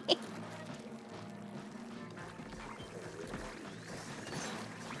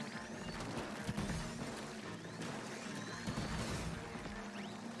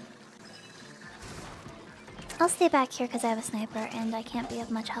 I'll stay back here because I have a sniper and I can't be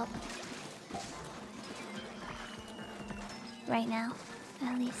of much help. Right now,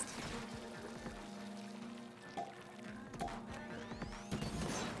 at least.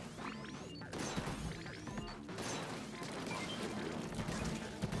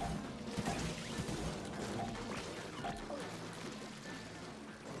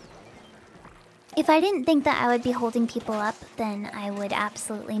 If I didn't think that I would be holding people up, then I would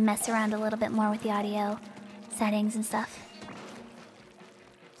absolutely mess around a little bit more with the audio settings and stuff.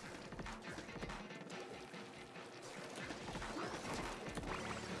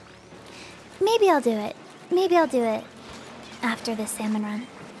 Maybe I'll do it. Maybe I'll do it after this salmon run.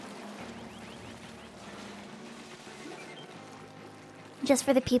 Just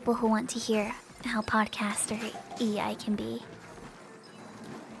for the people who want to hear how podcaster-y I can be.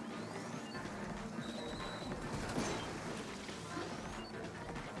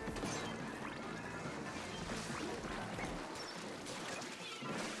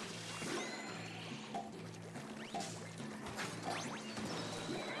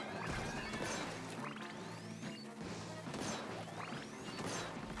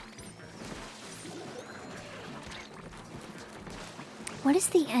 What is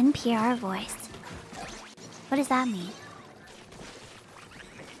the NPR voice? What does that mean?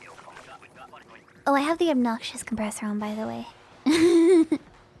 Oh, I have the obnoxious compressor on, by the way.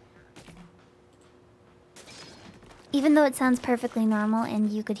 Even though it sounds perfectly normal and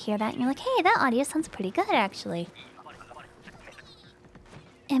you could hear that and you're like, hey, that audio sounds pretty good, actually.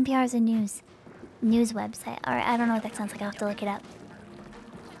 NPR is a news website. Alright, I don't know what that sounds like. I'll have to look it up.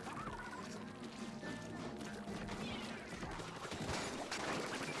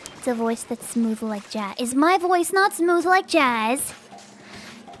 It's a voice that's smooth like jazz. Is my voice not smooth like jazz?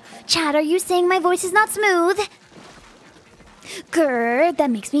 Chad, are you saying my voice is not smooth? Grr, that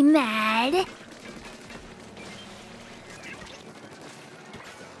makes me mad.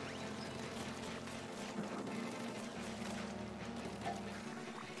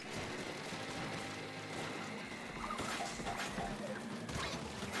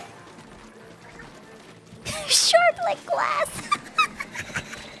 Sharp like glass.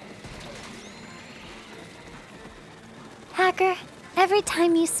 Hacker, every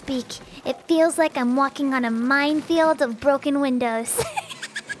time you speak, it feels like I'm walking on a minefield of broken windows.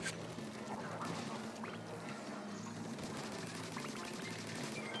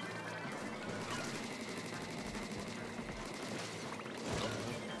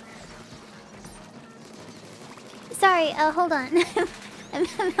 Sorry, hold on. I'm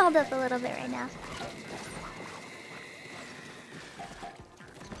held up a little bit right now.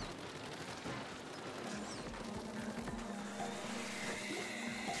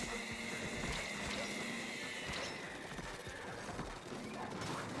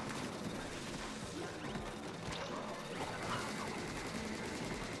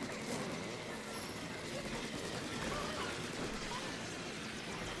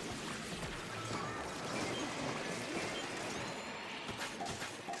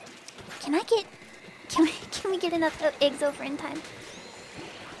 Can we get enough eggs over in time?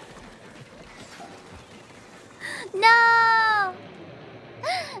 No!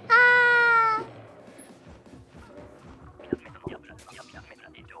 Ah!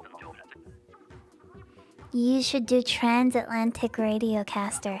 You should do transatlantic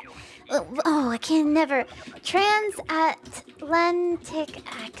radiocaster. Oh, I can never. Transatlantic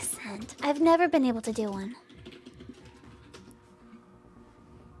accent. I've never been able to do one.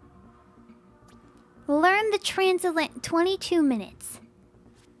 Learn the transatlantic. 22 minutes.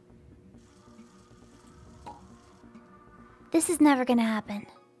 This is never gonna happen.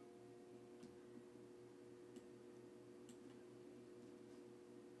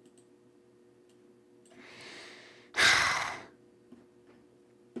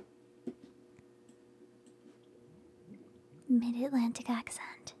 Mid-Atlantic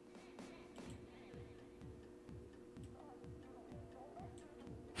accent.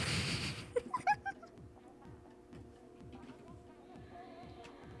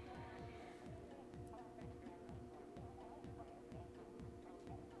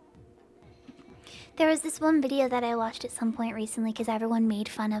 There was this one video that I watched at some point recently because everyone made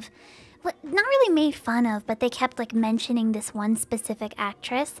fun of... Well, not really made fun of, but they kept like mentioning this one specific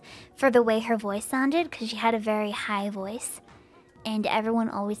actress for the way her voice sounded because she had a very high voice. And everyone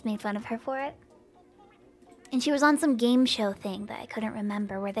always made fun of her for it. And she was on some game show thing that I couldn't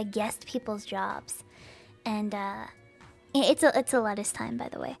remember where they guessed people's jobs. And it's a lettuce time, by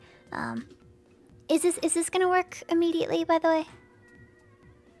the way. Is this gonna work immediately, by the way?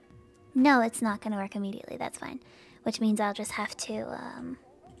 No, it's not gonna work immediately, that's fine. Which means I'll just have to,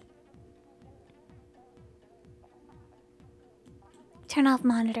 turn off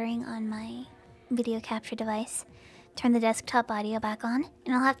monitoring on my video capture device. Turn the desktop audio back on,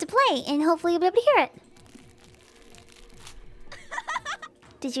 and I'll have to play, and hopefully you'll be able to hear it.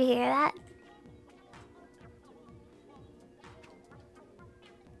 Did you hear that?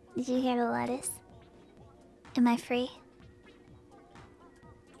 Did you hear the lettuce? Am I free?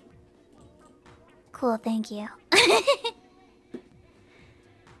 Cool, thank you.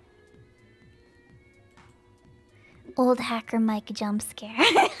 Old hacker Mike jump scare.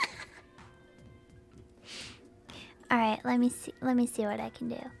 All right, let me see what I can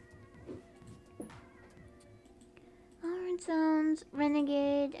do. Orange Zones,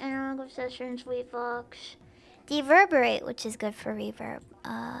 Renegade, Analog Obsession, Sweet Fox, Deverberate, which is good for reverb.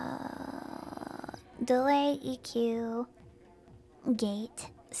 Delay, EQ, Gate,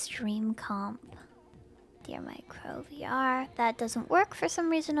 Stream Comp, Dear Micro VR. That doesn't work for some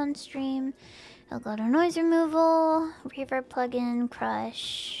reason on stream. I'll go to noise removal, reverb plugin,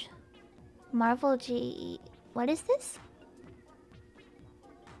 Crush, Marvel G. What is this?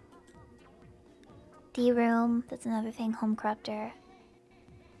 D-Room, that's another thing, Home Corruptor.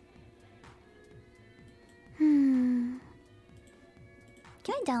 Can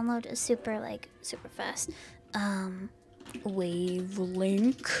I download a super fast?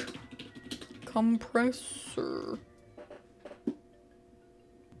 Wavelink compressor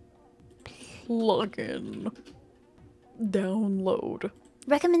plugin download.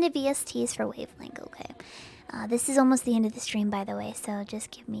 Recommended VSTs for Wavelink, okay. This is almost the end of the stream, by the way, so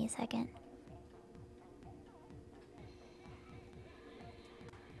just give me a second.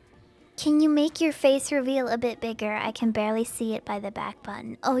 Can you make your face reveal a bit bigger? I can barely see it by the back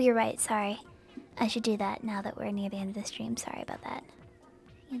button. Oh, you're right, sorry. I should do that now that we're near the end of the stream. Sorry about that.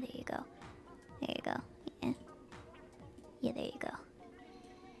 Yeah, there you go. There you go. Yeah, there you go.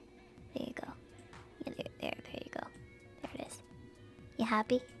 There you go. Yeah, there you go. There it is. You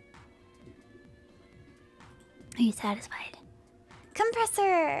happy? Are you satisfied?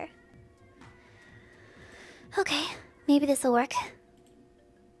 Compressor! Okay, maybe this'll work.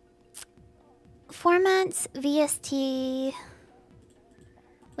 Formats, VST,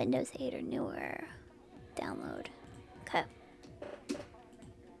 Windows 8 or newer. Download. Okay.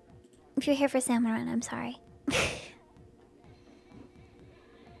 If you're here for Salmon Run, I'm sorry.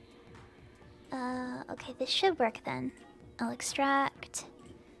 Okay, this should work then. I'll extract.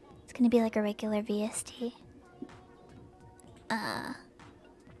 It's gonna be like a regular VST.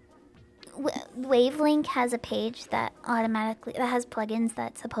 Wavelink has a page that has plugins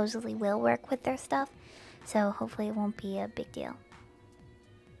that supposedly will work with their stuff, so hopefully it won't be a big deal.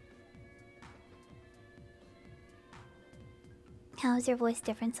 How is your voice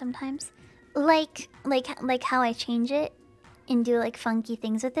different sometimes? Like how I change it and do like funky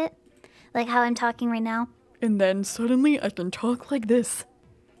things with it, like how I'm talking right now. And then suddenly I can talk like this.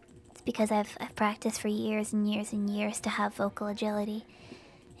 It's because I've practiced for years and years and years to have vocal agility,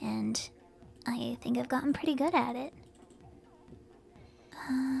 and I think I've gotten pretty good at it.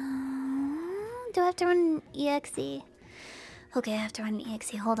 Do I have to run an exe? Okay, I have to run an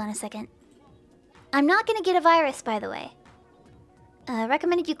exe. Hold on a second. I'm not gonna get a virus, by the way.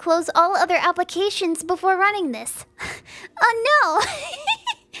 Recommended you close all other applications before running this. Oh no!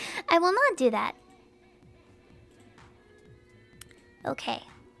 I will not do that. Okay,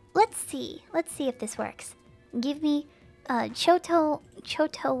 let's see. Let's see if this works. Give me Choto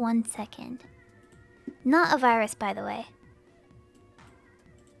 1 second. Not a virus, by the way.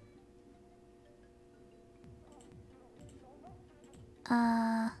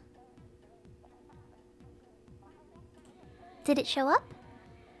 Did it show up?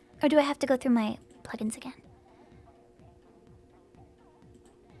 Or do I have to go through my plugins again?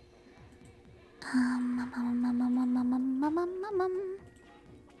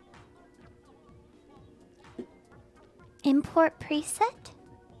 Import preset?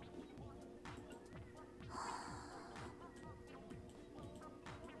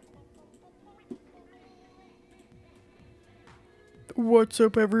 What's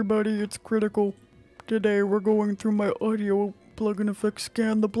up, everybody? It's Critical. Today we're going through my audio plugin effects.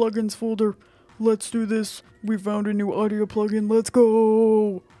 Scan the plugins folder. Let's do this. We found a new audio plugin. Let's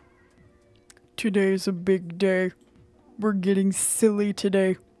go! Today's a big day. We're getting silly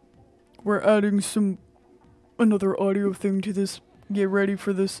today. We're adding another audio thing to this. Get ready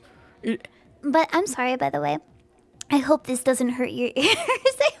for this. But I'm sorry, by the way. I hope this doesn't hurt your ears.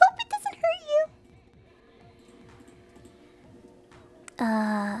 I hope it doesn't hurt you.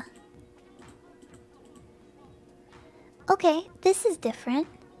 Okay, this is different.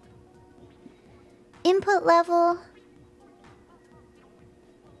 Input level.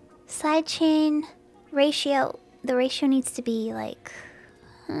 Sidechain. Ratio. The ratio needs to be like...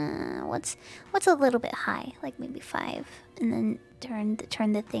 what's a little bit high? Like maybe 5. And then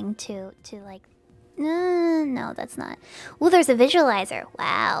turn the thing to like... No, that's not... Ooh, there's a visualizer.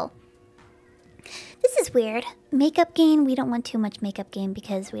 Wow. This is weird. Makeup gain. We don't want too much makeup gain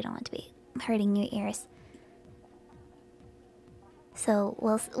because we don't want to be hurting your ears. So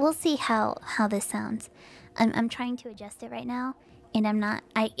we'll see how this sounds. I'm trying to adjust it right now, and I'm not.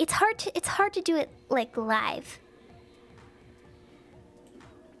 It's hard to do it like live.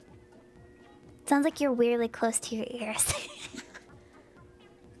 It sounds like you're weirdly close to your ears.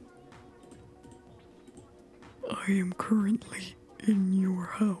 I am currently in your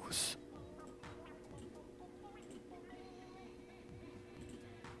house.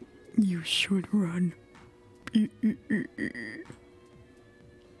 You should run.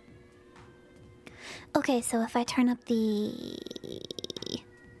 Okay, so if I turn up the...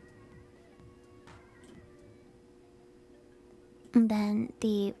 And then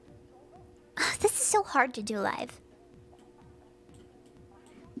the... This is so hard to do live.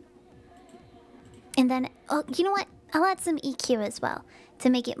 And then... Oh, you know what? I'll add some EQ as well to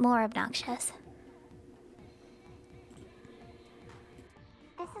make it more obnoxious.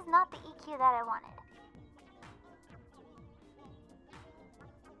 This is not the EQ that I wanted.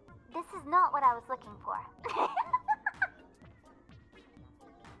 This is not what I was looking for.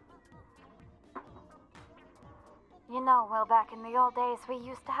 You know, well, back in the old days, we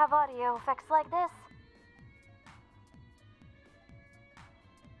used to have audio effects like this.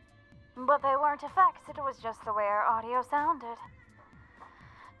 But they weren't effects, it was just the way our audio sounded.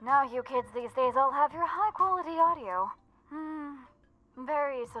 Now you kids these days all have your high-quality audio.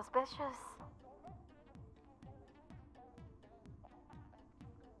 Very suspicious.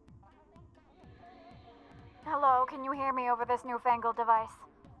 Hello, can you hear me over this newfangled device?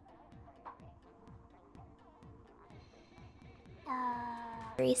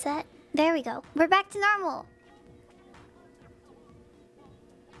 Reset. There we go. We're back to normal.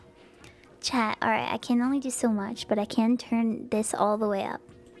 Chat. Alright, I can only do so much, but I can turn this all the way up.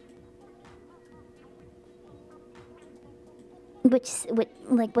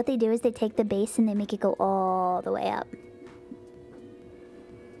 What they do is they take the bass and they make it go all the way up.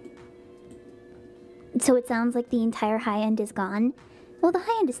 So it sounds like the entire high end is gone. Well, the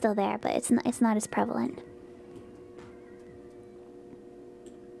high end is still there, but it's not as prevalent.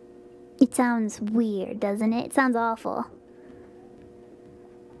 It sounds weird, doesn't it? It sounds awful.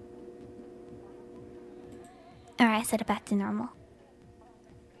 Alright, I set it back to normal.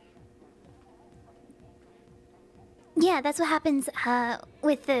 Yeah, that's what happens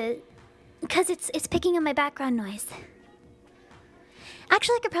with the... Because it's picking up my background noise.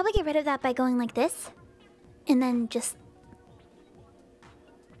 Actually, I could probably get rid of that by going like this. And then just...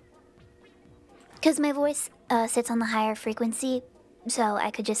 Because my voice sits on the higher frequency, so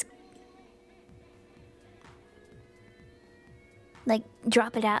I could just... like,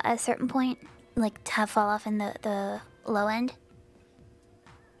 drop it out at a certain point. Like, to have fall off in the low end.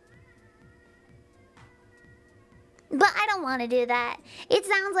 But I don't want to do that. It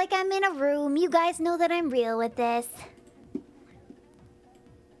sounds like I'm in a room. You guys know that I'm real with this.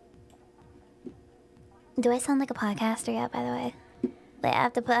 Do I sound like a podcaster yet, by the way? Wait, I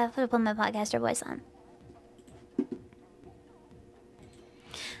have to put my podcaster voice on.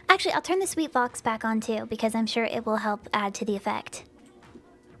 Actually, I'll turn the sweet box back on too, because I'm sure it will help add to the effect.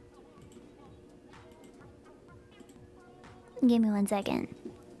 Give me 1 second.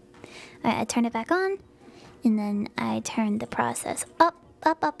 Alright, I turn it back on, and then I turn the process up.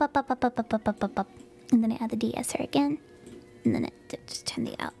 And then I add the de-esser again, and then I just turn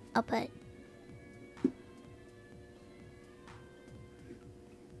the output.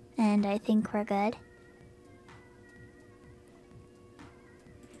 And I think we're good.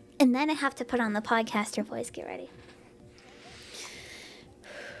 And then I have to put on the podcaster voice. Get ready.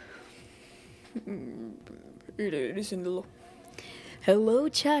 Hello,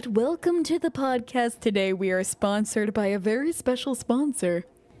 chat. Welcome to the podcast. Today we are sponsored by a very special sponsor.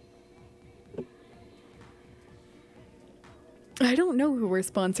 I don't know who we're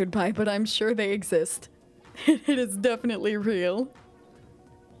sponsored by, but I'm sure they exist. It is definitely real.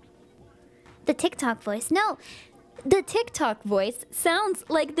 The TikTok voice. No, the TikTok voice sounds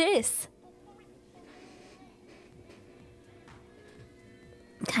like this.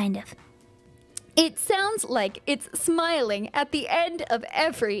 Kind of. It sounds like it's smiling at the end of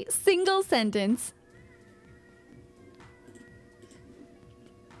every single sentence.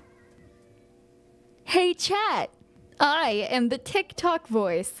 Hey chat, I am the TikTok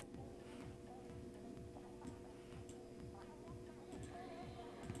voice.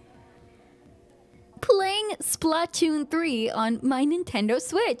 Playing Splatoon 3 on my Nintendo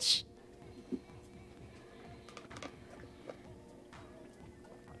Switch.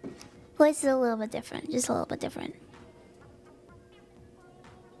 Voice is a little bit different. Just a little bit different.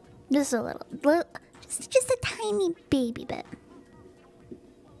 Just a little. Just a tiny baby bit.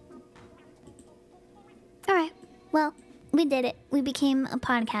 Alright. Well, we did it. We became a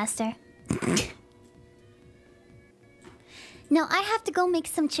podcaster. Now, I have to go make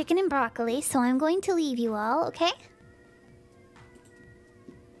some chicken and broccoli, so I'm going to leave you all, okay?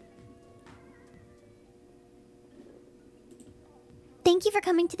 Thank you for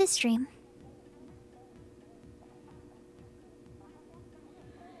coming to the stream.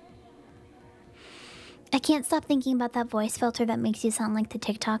 I can't stop thinking about that voice filter that makes you sound like the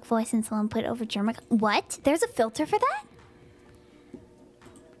TikTok voice and someone put over German. What? There's a filter for that?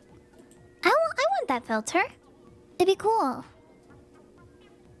 I want that filter. It'd be cool.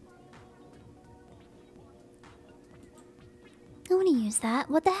 I want to use that.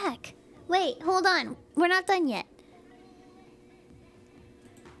 What the heck? Wait, hold on. We're not done yet.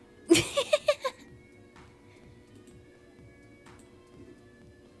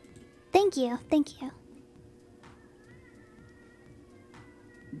 Thank you. Thank you.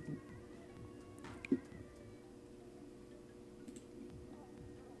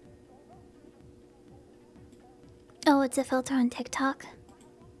 Oh, it's a filter on TikTok.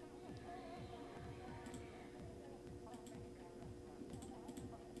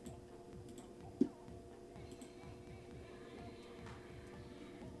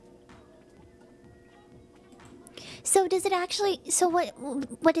 So does it actually, so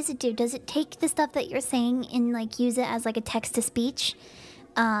what does it do? Does it take the stuff that you're saying and like use it as like a text to speech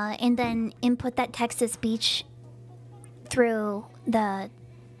and then input that text to speech through the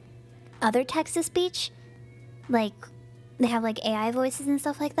other text to speech Like, they have like AI voices and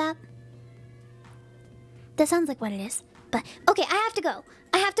stuff like that. That sounds like what it is. But okay, I have to go.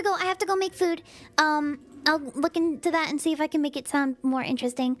 I have to go make food. I'll look into that and see if I can make it sound more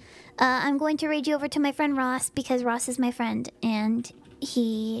interesting. I'm going to raid you over to my friend Ross because Ross is my friend and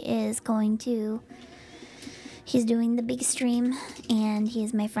he's doing the big stream and he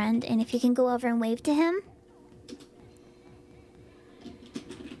is my friend, and if you can go over and wave to him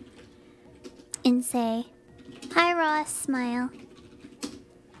and say, "Hi Ross," smile.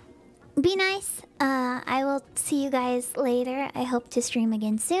 Be nice. I will see you guys later. I hope to stream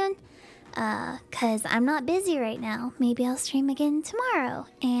again soon. Cause I'm not busy right now. Maybe I'll stream again tomorrow.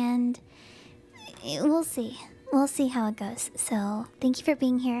 And we'll see. We'll see how it goes. So, thank you for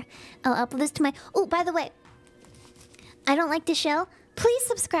being here. I'll upload this to my... Oh, by the way. I don't like the show. Please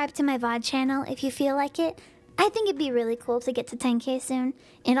subscribe to my VOD channel if you feel like it. I think it'd be really cool to get to 10K soon.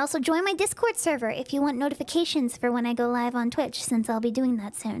 And also join my Discord server if you want notifications for when I go live on Twitch, since I'll be doing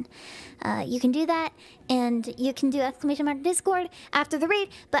that soon. You can do that, and you can do ! Discord after the raid,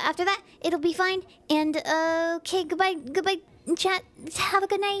 but after that, it'll be fine. And, okay, goodbye, chat. Have a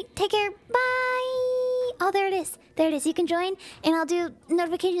good night. Take care. Bye. Oh, there it is. There it is. You can join, and I'll do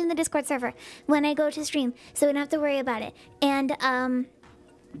notifications in the Discord server when I go to stream, so we don't have to worry about it. And,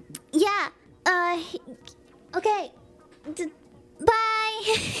 yeah, okay. Bye.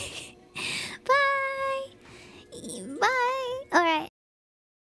 Bye. Bye. Alright.